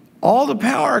 all the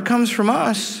power comes from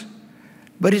us,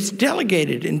 but it's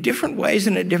delegated in different ways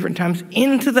and at different times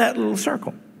into that little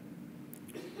circle.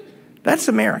 That's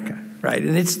America, right?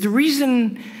 And it's the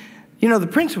reason, the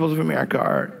principles of America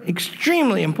are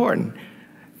extremely important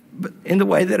in the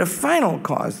way that a final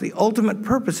cause, the ultimate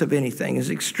purpose of anything, is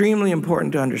extremely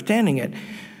important to understanding it.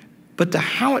 But the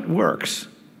how it works,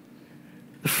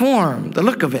 the form, the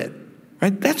look of it,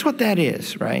 right? That's what that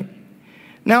is, right?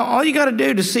 Now, all you got to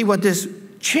do to see what this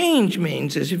change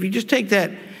means is if you just take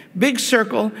that big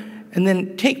circle and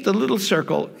then take the little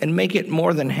circle and make it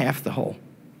more than half the whole.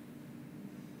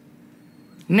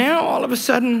 Now, all of a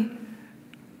sudden,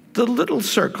 the little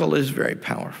circle is very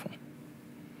powerful.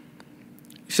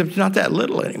 Except it's not that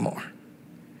little anymore.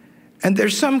 And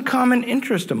there's some common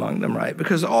interest among them, right?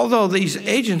 Because although these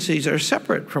agencies are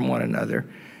separate from one another,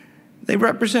 they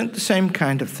represent the same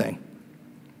kind of thing.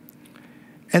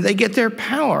 And they get their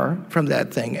power from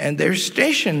that thing, and their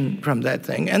station from that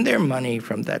thing, and their money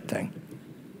from that thing.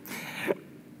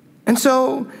 And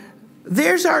so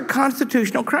there's our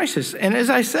constitutional crisis. And as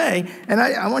I say, and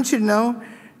I want you to know,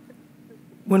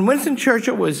 when Winston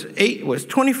Churchill was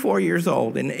 24 years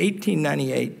old in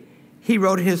 1898, he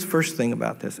wrote his first thing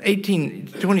about this.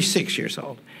 26 years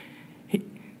old.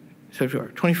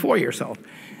 24 years old.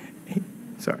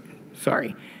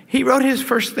 Sorry. He wrote his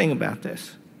first thing about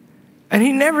this. And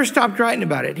he never stopped writing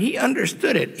about it. He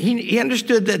understood it. He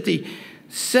understood that the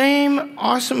same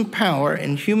awesome power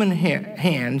in human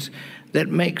hands that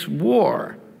makes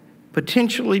war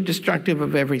potentially destructive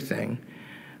of everything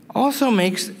also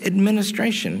makes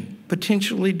administration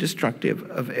potentially destructive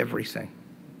of everything.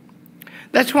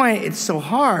 That's why it's so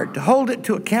hard to hold it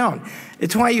to account.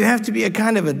 It's why you have to be a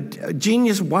kind of a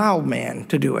genius wild man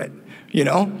to do it,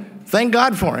 Thank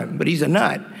God for him, but he's a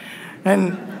nut.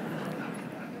 And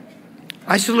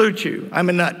I salute you. I'm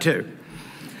a nut too.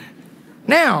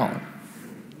 Now,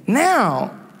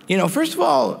 first of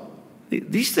all,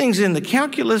 these things in the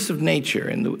calculus of nature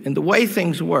and the way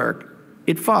things work,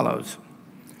 it follows.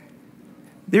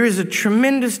 There is a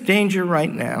tremendous danger right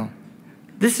now.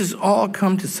 This has all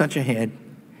come to such a head,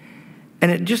 and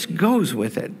it just goes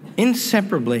with it.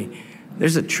 Inseparably,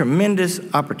 there's a tremendous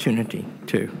opportunity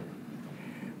too.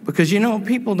 Because,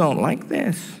 people don't like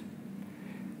this.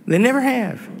 They never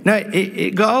have. Now,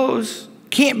 it goes,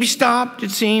 can't be stopped,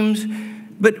 it seems,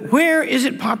 but where is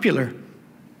it popular?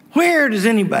 Where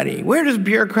does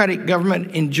bureaucratic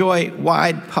government enjoy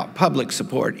wide public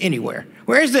support anywhere?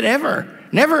 Where is it ever?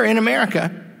 Never in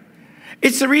America.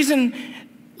 It's the reason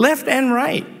left and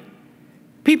right,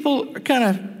 people are kind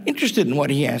of interested in what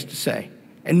he has to say.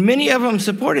 And many of them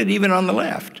support it even on the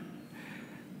left.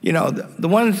 The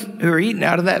ones who are eating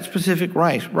out of that specific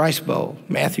rice bowl,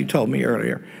 Matthew told me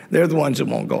earlier, they're the ones that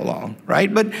won't go along,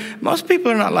 right? But most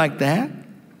people are not like that.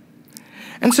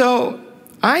 And so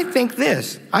I think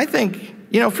this.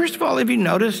 First of all, have you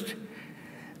noticed?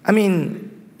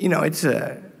 It's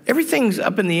everything's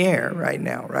up in the air right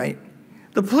now, right?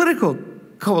 The political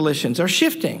coalitions are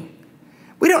shifting.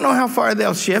 We don't know how far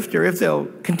they'll shift or if they'll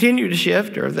continue to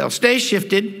shift or if they'll stay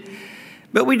shifted.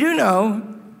 But we do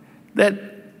know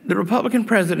that the Republican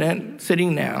president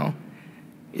sitting now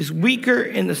is weaker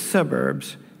in the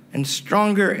suburbs and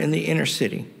stronger in the inner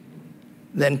city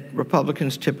than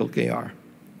Republicans typically are.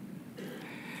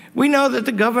 We know that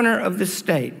the governor of this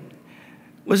state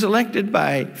was elected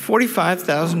by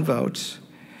 45,000 votes,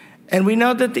 and we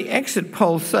know that the exit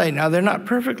polls say, now they're not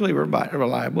perfectly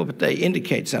reliable, but they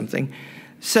indicate something,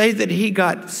 say that he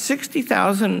got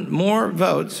 60,000 more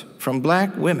votes from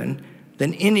black women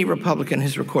than any Republican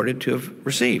has recorded to have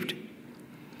received.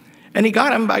 And he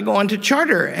got them by going to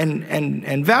charter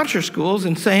and voucher schools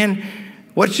and saying,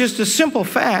 what's just a simple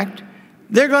fact,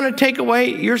 they're going to take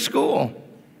away your school.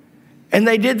 And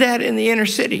they did that in the inner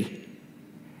city.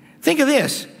 Think of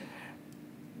this.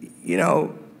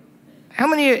 How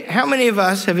many of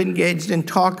us have engaged in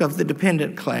talk of the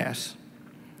dependent class?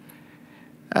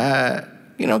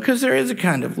 Because there is a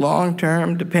kind of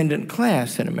long-term dependent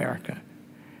class in America.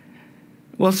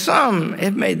 Well, some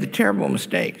have made the terrible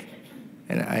mistake,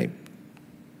 and I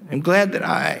am glad that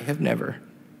I have never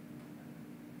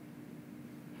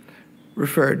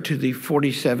referred to the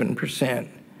 47%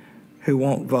 who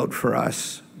won't vote for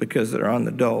us because they're on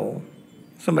the dole.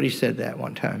 Somebody said that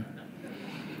one time.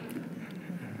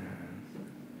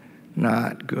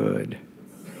 Not good.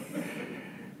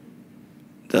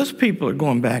 Those people are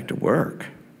going back to work,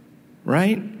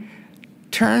 right?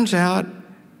 turns out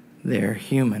they're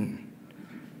human.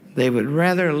 They would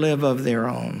rather live of their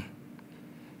own.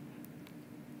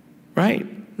 Right?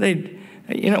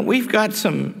 We've got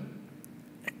some,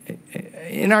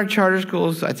 in our charter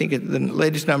schools, I think the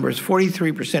latest number is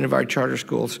 43% of our charter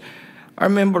schools are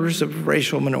members of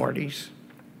racial minorities.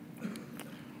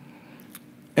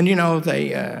 And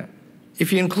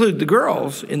if you include the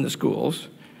girls in the schools,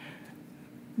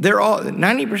 they're all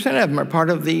 90% of them are part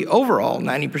of the overall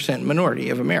 90% minority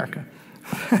of America.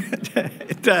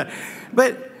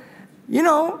 But you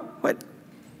know what?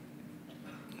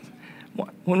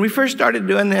 When we first started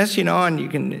doing this, and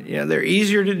they're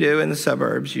easier to do in the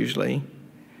suburbs usually.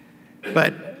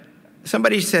 But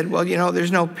somebody said, well,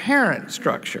 there's no parent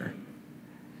structure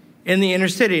in the inner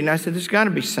city. And I said, there's got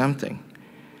to be something.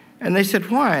 And they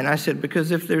said, why? And I said, because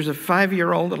if there's a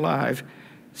 5-year-old alive,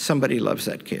 somebody loves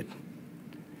that kid.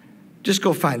 Just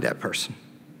go find that person,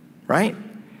 right?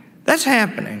 That's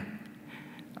happening.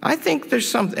 I think there's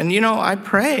something, and I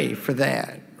pray for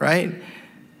that, right?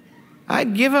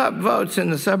 I'd give up votes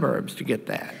in the suburbs to get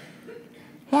that.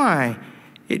 Why?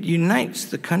 It unites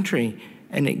the country,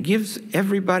 and it gives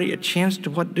everybody a chance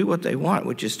to do what they want,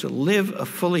 which is to live a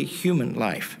fully human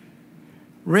life.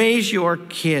 Raise your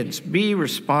kids. Be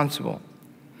responsible.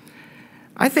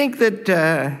 I think that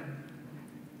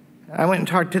I went and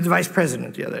talked to the vice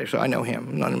president the other day, so I know him.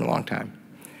 I've known him a long time.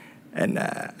 And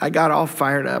I got all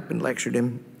fired up and lectured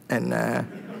him. And,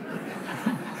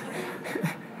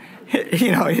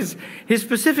 his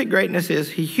specific greatness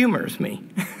is he humors me.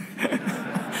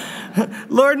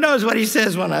 Lord knows what he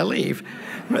says when I leave.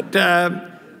 But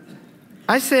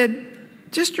I said,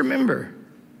 just remember,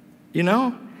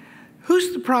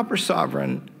 who's the proper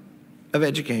sovereign of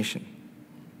education?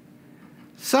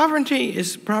 Sovereignty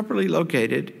is properly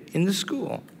located in the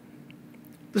school.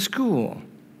 The school.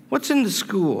 What's in the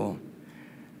school?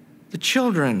 The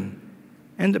children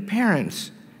and the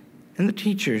parents and the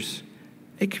teachers.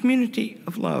 A community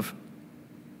of love.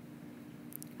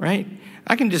 Right?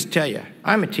 I can just tell you,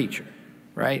 I'm a teacher,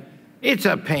 right? It's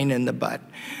a pain in the butt.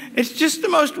 It's just the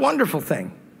most wonderful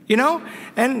thing,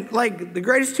 And like the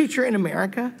greatest teacher in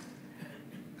America,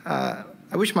 I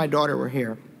wish my daughter were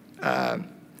here.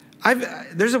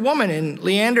 There's a woman in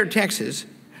Leander, Texas,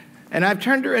 and I've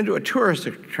turned her into a tourist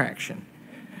attraction.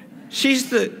 She's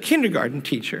the kindergarten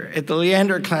teacher at the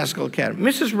Leander Classical Academy,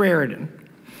 Mrs. Raridan.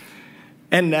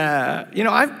 And,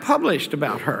 I've published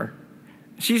about her.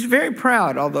 She's very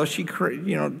proud, although she,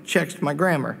 checks my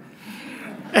grammar.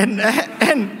 And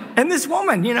this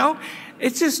woman,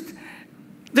 it's just,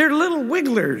 they're little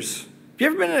wigglers. Have you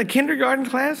ever been in a kindergarten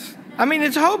class? I mean,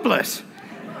 it's hopeless.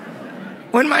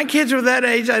 When my kids were that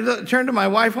age, I turned to my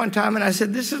wife one time and I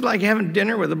said, this is like having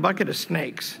dinner with a bucket of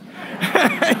snakes.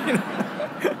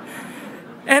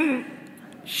 And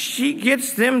she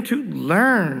gets them to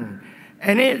learn.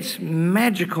 And it's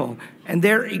magical. And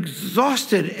they're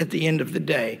exhausted at the end of the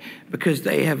day because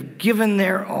they have given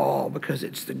their all, because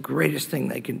it's the greatest thing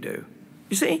they can do.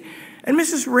 You see? And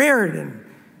Mrs. Raridan,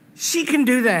 she can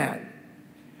do that.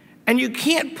 And you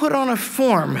can't put on a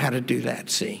form how to do that,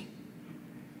 see?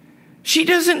 She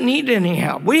doesn't need any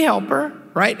help. We help her,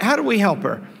 right? How do we help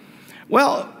her?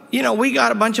 Well, we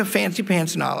got a bunch of fancy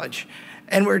pants knowledge,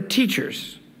 and we're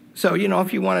teachers. So,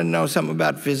 if you want to know something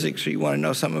about physics, or you want to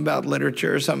know something about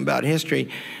literature, or something about history,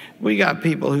 we got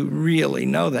people who really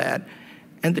know that.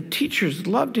 And the teachers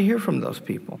love to hear from those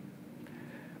people.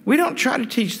 We don't try to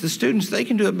teach the students. They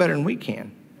can do it better than we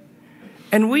can.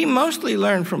 And we mostly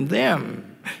learn from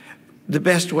them the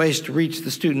best ways to reach the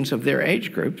students of their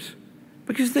age groups,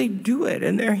 because they do it,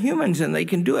 and they're humans, and they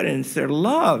can do it, and it's their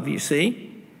love, you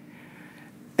see.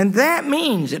 And that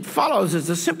means, it follows as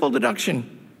a simple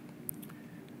deduction.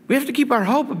 We have to keep our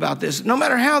hope about this, no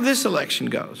matter how this election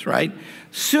goes, right?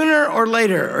 Sooner or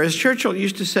later, or as Churchill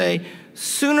used to say,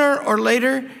 sooner or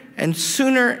later, and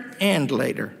sooner and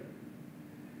later.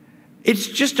 It's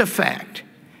just a fact.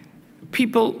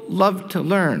 People love to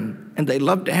learn, and they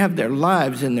love to have their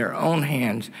lives in their own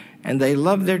hands, and they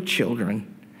love their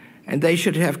children, and they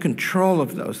should have control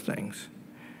of those things.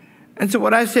 And so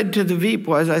what I said to the Veep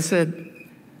was, I said,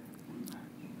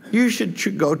 you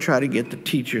should go try to get the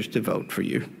teachers to vote for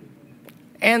you,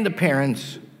 and the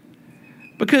parents,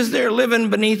 because they're living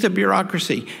beneath a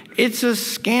bureaucracy. It's a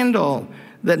scandal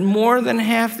that more than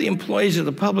half the employees of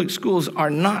the public schools are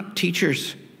not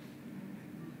teachers.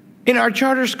 In our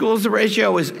charter schools, the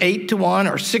ratio is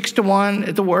 8-to-1 or 6-to-1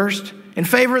 at the worst in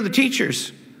favor of the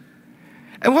teachers.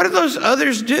 And what do those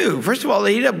others do? First of all,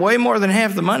 they eat up way more than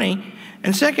half the money.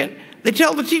 And second, they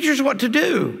tell the teachers what to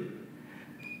do.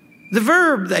 The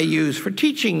verb they use for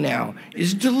teaching now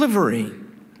is delivery.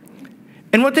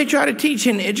 And what they try to teach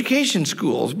in education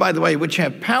schools, by the way, which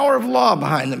have power of law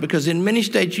behind them, because in many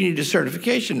states you need a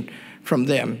certification from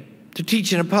them to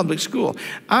teach in a public school.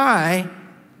 I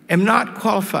am not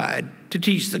qualified to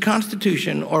teach the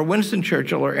Constitution or Winston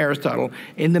Churchill or Aristotle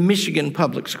in the Michigan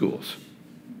public schools.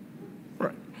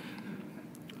 Right.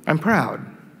 I'm proud,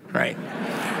 right?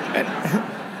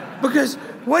 Because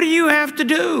what do you have to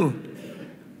do?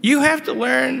 You have to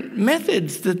learn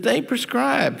methods that they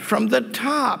prescribe from the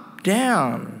top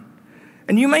down.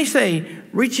 And you may say,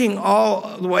 reaching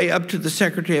all the way up to the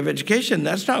Secretary of Education,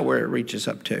 that's not where it reaches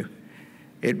up to.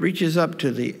 It reaches up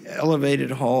to the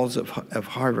elevated halls of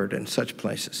Harvard and such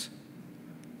places.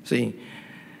 See?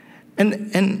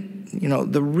 And you know,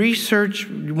 the Research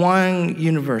Wang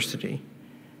University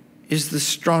is the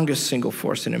strongest single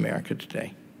force in America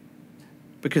today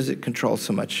because it controls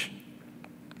so much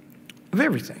of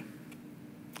everything.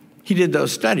 He did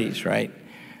those studies, right?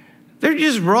 They're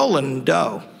just rolling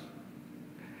dough.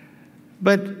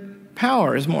 But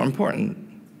power is more important.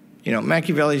 You know,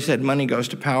 Machiavelli said money goes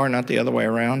to power, not the other way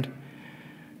around.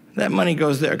 That money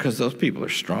goes there because those people are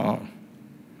strong.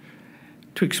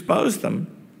 To expose them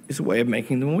is a way of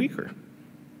making them weaker.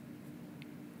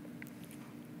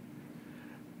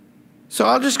 So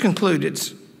I'll just conclude.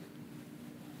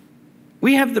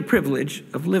 We have the privilege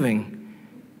of living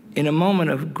in a moment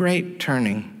of great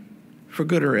turning, for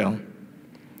good or ill.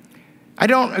 I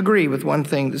don't agree with one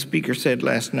thing the speaker said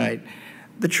last night.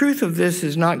 The truth of this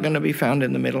is not going to be found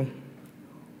in the middle.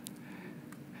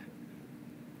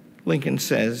 Lincoln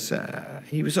says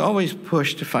he was always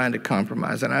pushed to find a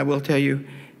compromise. And I will tell you,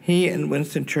 he and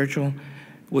Winston Churchill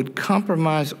would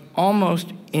compromise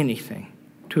almost anything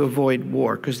to avoid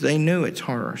war because they knew its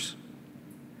horrors.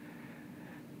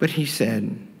 But he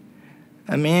said,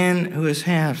 a man who is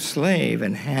half slave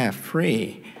and half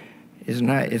free is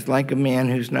like a man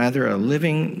who's neither a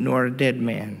living nor a dead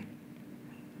man.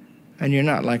 And you're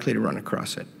not likely to run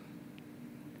across it.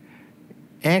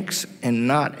 X and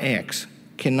not X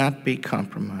cannot be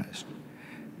compromised.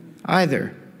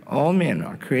 Either all men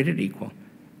are created equal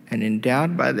and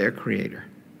endowed by their Creator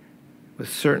with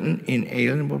certain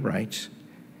inalienable rights,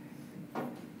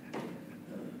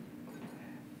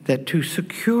 that to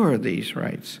secure these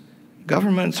rights,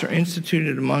 governments are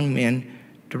instituted among men,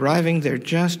 deriving their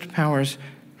just powers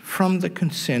from the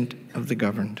consent of the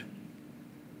governed.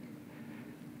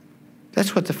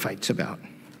 That's what the fight's about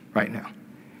right now.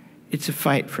 It's a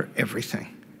fight for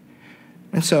everything.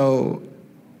 And so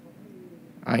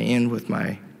I end with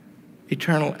my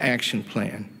eternal action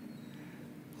plan.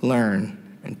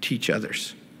 Learn and teach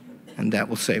others, and that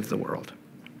will save the world.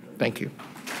 Thank you.